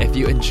 If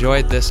you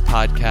enjoyed this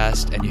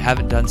podcast and you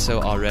haven't done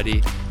so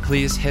already,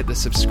 please hit the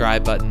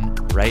subscribe button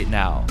right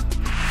now.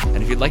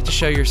 And if you'd like to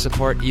show your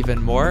support even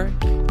more,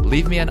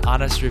 leave me an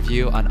honest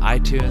review on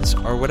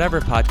iTunes or whatever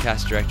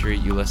podcast directory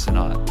you listen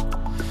on.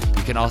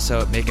 You can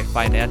also make a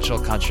financial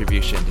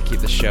contribution to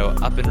keep the show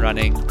up and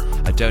running,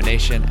 a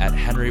donation at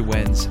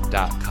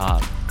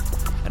henrywins.com.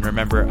 And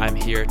remember, I'm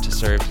here to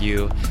serve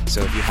you.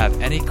 So if you have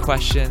any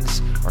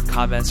questions or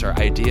comments or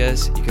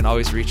ideas, you can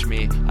always reach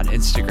me on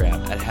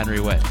Instagram at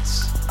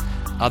henrywins.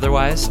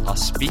 Otherwise, I'll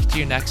speak to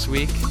you next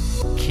week.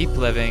 Keep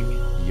living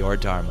your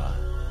Dharma.